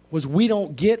was we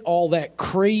don't get all that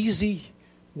crazy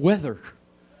weather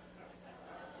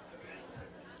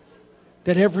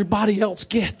that everybody else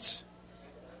gets.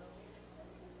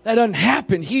 That doesn't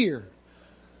happen here.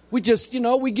 We just,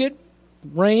 we get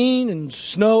rain and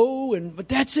snow, but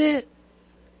that's it.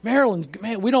 Maryland,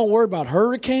 man, we don't worry about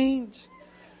hurricanes.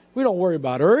 We don't worry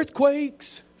about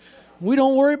earthquakes. We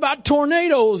don't worry about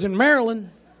tornadoes in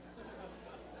Maryland.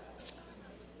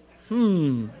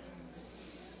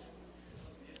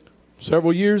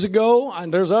 Several years ago,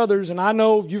 and there's others, and I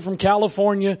know you from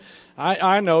California.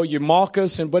 I know you mock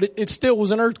us, but it still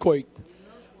was an earthquake.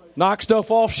 Knocked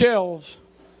stuff off shelves.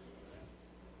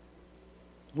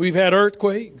 We've had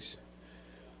earthquakes.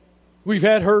 We've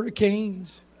had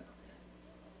hurricanes.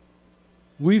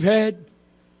 We've had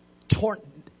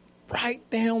right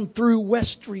down through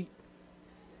West Street.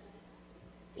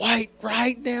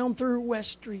 Right down through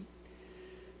West Street.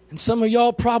 And some of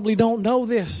y'all probably don't know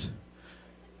this.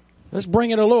 Let's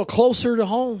bring it a little closer to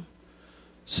home.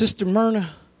 Sister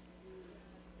Myrna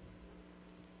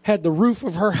had the roof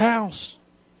of her house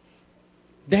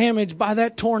damaged by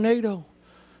that tornado.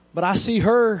 But I see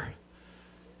her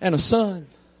and a son.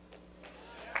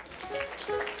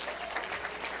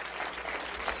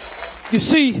 You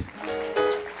see,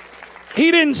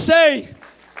 he didn't say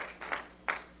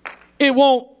it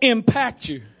won't impact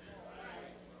you.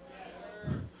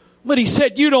 But he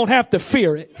said you don't have to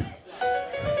fear it.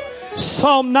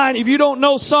 Psalm 90. If you don't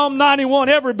know Psalm 91,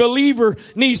 every believer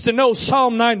needs to know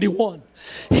Psalm 91.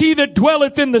 He that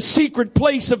dwelleth in the secret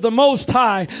place of the Most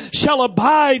High shall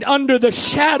abide under the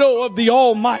shadow of the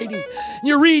Almighty.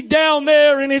 You read down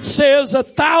there and it says,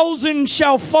 1,000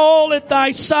 shall fall at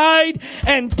thy side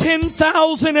and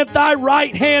 10,000 at thy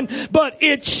right hand, but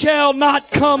it shall not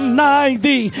come nigh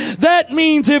thee. That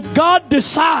means if God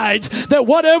decides that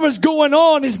whatever's going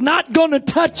on is not going to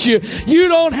touch you, you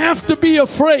don't have to be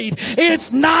afraid.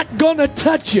 It's not going to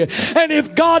touch you. And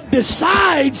if God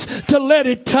decides to let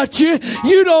it touch you,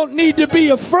 you don't need to be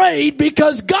afraid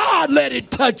because God let it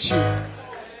touch you.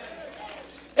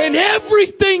 And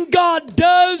everything God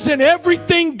does and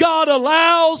everything God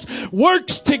allows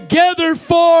works together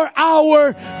for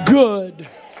our good.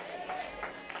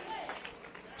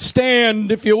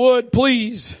 Stand, if you would,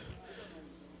 please.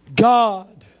 God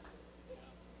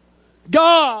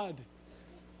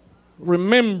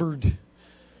remembered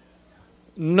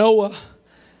Noah,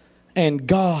 and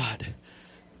God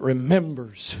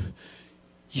remembers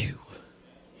you.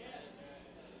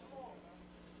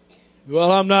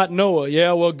 Well, I'm not Noah.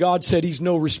 Yeah, well, God said He's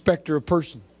no respecter of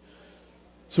person.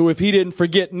 So if He didn't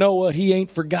forget Noah, He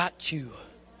ain't forgot you.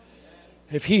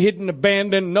 If He didn't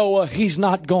abandon Noah, He's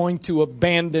not going to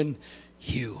abandon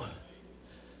you.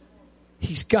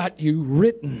 He's got you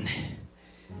written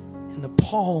in the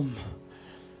palm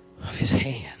of His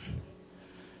hand.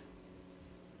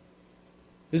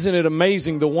 Isn't it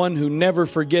amazing? The one who never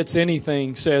forgets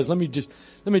anything says, let me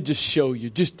just show you,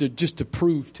 just to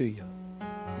prove to you.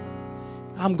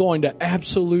 I'm going to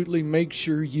absolutely make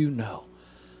sure you know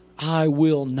I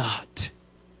will not.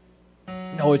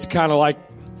 No, it's kind of like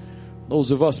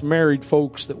those of us married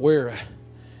folks that wear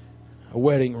a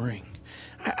wedding ring.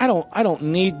 I don't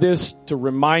need this to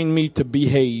remind me to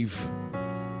behave.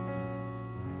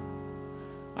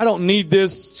 I don't need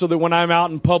this so that when I'm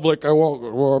out in public, I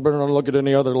better not look at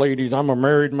any other ladies. I'm a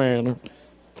married man.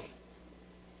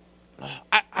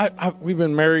 We've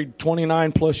been married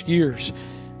 29 plus years.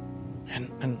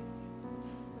 And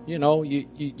you know,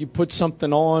 you put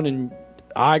something on and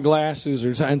eyeglasses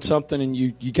and something, and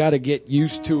you got to get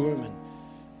used to them. And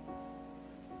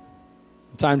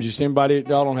sometimes you see anybody,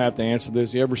 y'all don't have to answer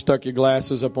this. You ever stuck your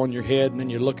glasses up on your head and then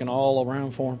you're looking all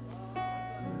around for them?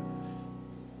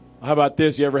 How about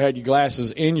this? You ever had your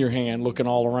glasses in your hand looking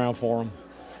all around for them?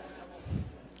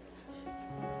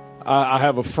 I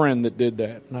have a friend that did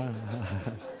that.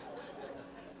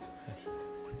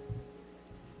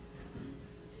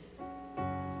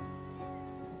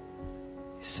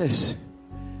 He says,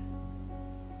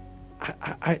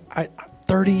 I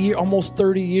almost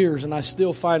 30 years, and I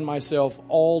still find myself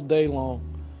all day long.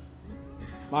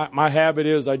 My habit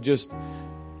is I just,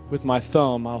 with my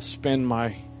thumb, I'll spin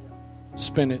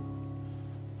it.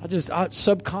 I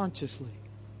subconsciously.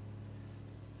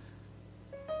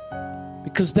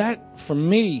 Because that, for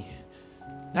me,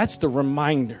 that's the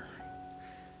reminder.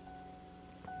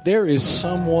 There is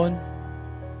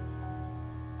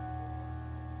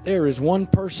one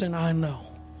person I know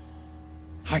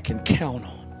I can count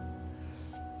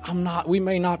on. We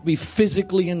may not be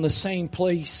physically in the same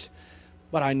place,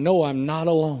 but I know I'm not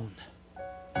alone.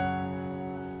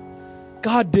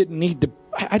 God didn't need to,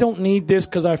 I don't need this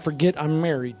because I forget I'm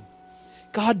married.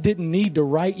 God didn't need to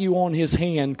write you on His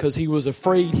hand because He was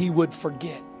afraid He would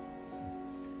forget.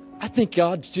 I think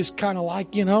God's just kind of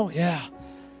like, I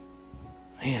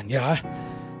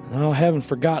haven't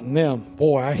forgotten them.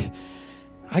 Boy,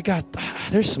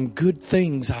 there's some good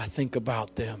things I think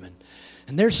about them,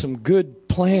 and there's some good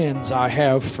plans I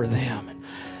have for them. And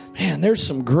man, there's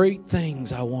some great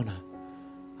things I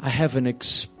have an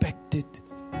expected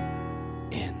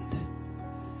end.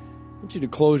 I want you to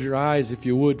close your eyes, if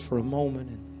you would, for a moment.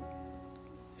 And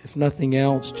if nothing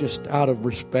else, just out of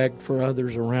respect for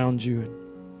others around you.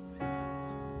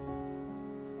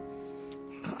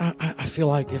 I feel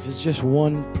like if it's just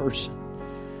one person,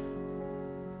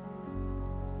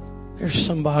 there's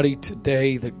somebody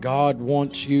today that God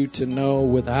wants you to know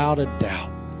without a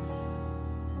doubt.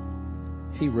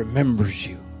 He remembers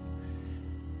you.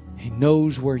 He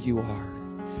knows where you are.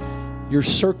 Your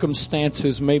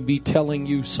circumstances may be telling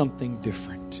you something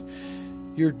different.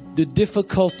 The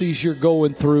difficulties you're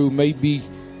going through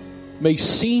may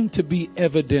seem to be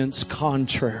evidence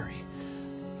contrary.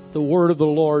 The word of the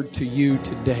Lord to you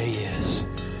today is,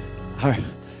 I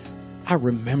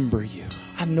remember you.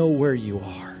 I know where you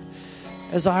are.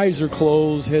 As eyes are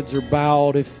closed, heads are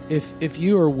bowed, if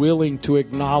you are willing to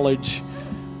acknowledge,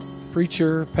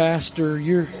 preacher, pastor,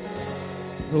 the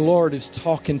Lord is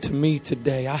talking to me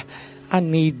today. I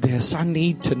need this. I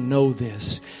need to know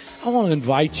this. I want to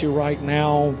invite you right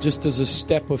now, just as a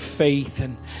step of faith,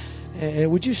 and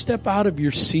would you step out of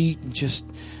your seat and just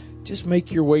just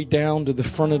make your way down to the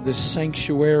front of this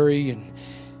sanctuary and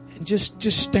just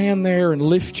stand there and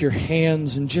lift your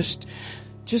hands and just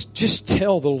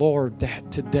tell the Lord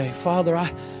that today. Father,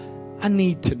 I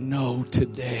need to know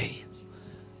today.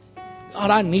 God,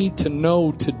 I need to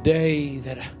know today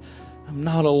that I'm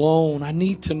not alone. I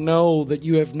need to know that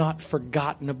you have not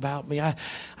forgotten about me. I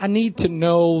need to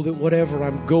know that whatever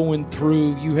I'm going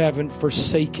through, you haven't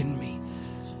forsaken me.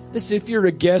 If you're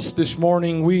a guest this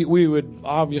morning, we would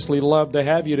obviously love to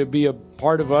have you to be a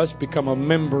part of us, become a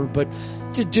member. But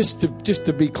just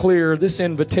to be clear, this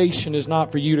invitation is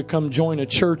not for you to come join a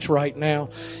church right now.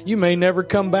 You may never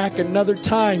come back another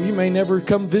time. You may never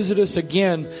come visit us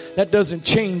again. That doesn't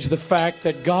change the fact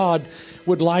that God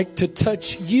would like to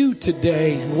touch you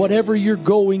today and whatever you're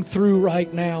going through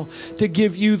right now, to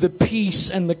give you the peace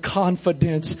and the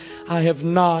confidence. I have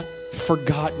not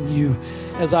forgotten you.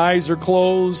 As eyes are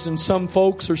closed and some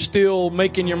folks are still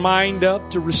making your mind up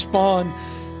to respond,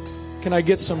 can I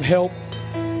get some help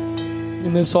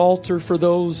in this altar for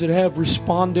those that have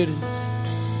responded?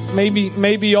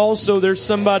 Maybe also there's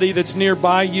somebody that's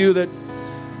nearby you that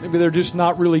maybe they're just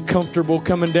not really comfortable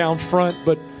coming down front,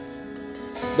 but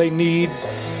they need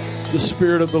the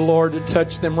Spirit of the Lord to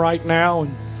touch them right now,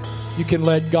 and you can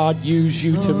let God use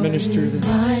you to minister to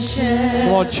them.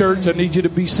 Come on, church, I need you to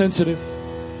be sensitive.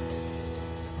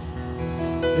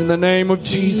 In the name of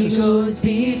Jesus. He goes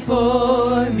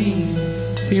before me.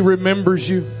 He remembers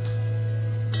you.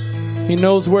 He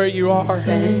knows where you are.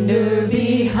 Defender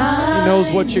behind He knows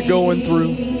what you're going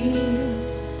through.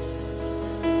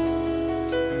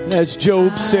 As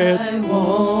Job said, I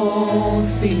won't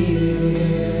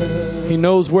fear. He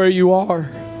knows where you are.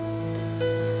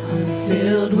 I'm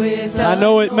filled with I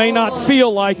know it may not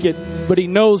feel like it, but He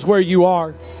knows where you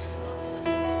are.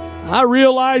 I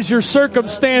realize your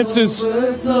circumstances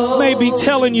may be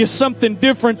telling you something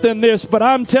different than this, but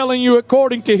I'm telling you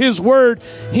according to His Word,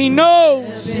 He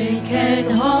knows. can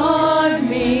harm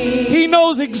me. He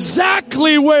knows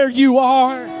exactly where you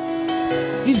are.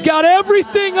 He's got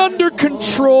everything under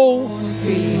control.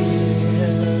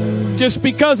 Just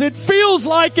because it feels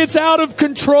like it's out of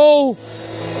control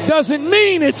doesn't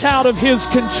mean it's out of His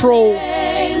control.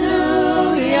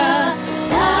 Hallelujah.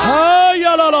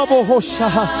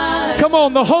 Come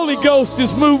on, the Holy Ghost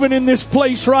is moving in this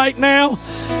place right now.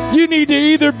 You need to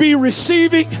either be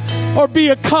receiving or be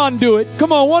a conduit.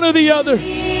 Come on, one or the other.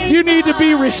 You need to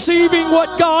be receiving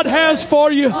what God has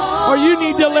for you, or you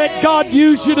need to let God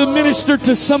use you to minister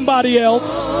to somebody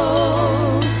else.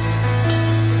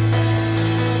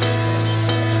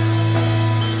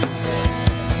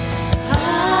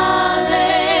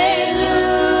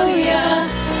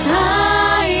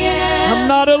 I'm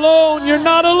not alone. You're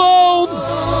not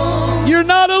alone. You're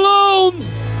not alone.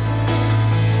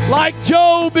 Like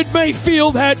Job, it may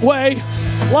feel that way.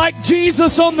 Like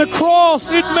Jesus on the cross,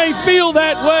 it may feel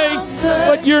that way.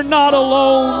 But you're not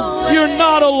alone. You're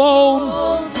not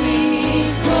alone.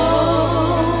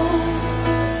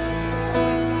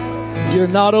 You're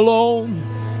not alone.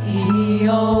 He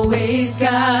always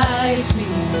guides me.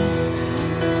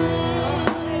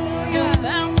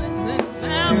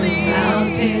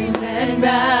 Mountains and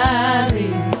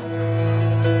valleys.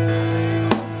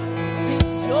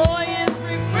 His joy is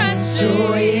refreshing.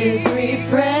 Joy is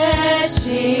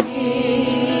refreshing.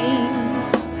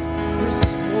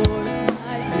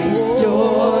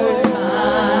 Restores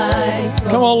my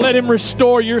soul. Come on, let Him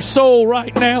restore your soul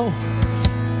right now.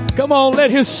 Come on,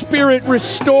 let His Spirit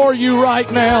restore you right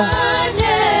now.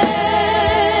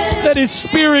 Let His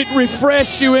Spirit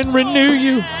refresh you and renew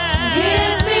you.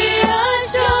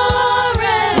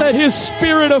 Let His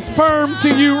Spirit affirm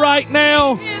to you right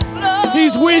now.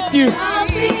 He's with you.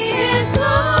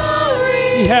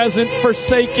 He hasn't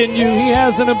forsaken you. He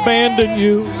hasn't abandoned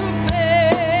you.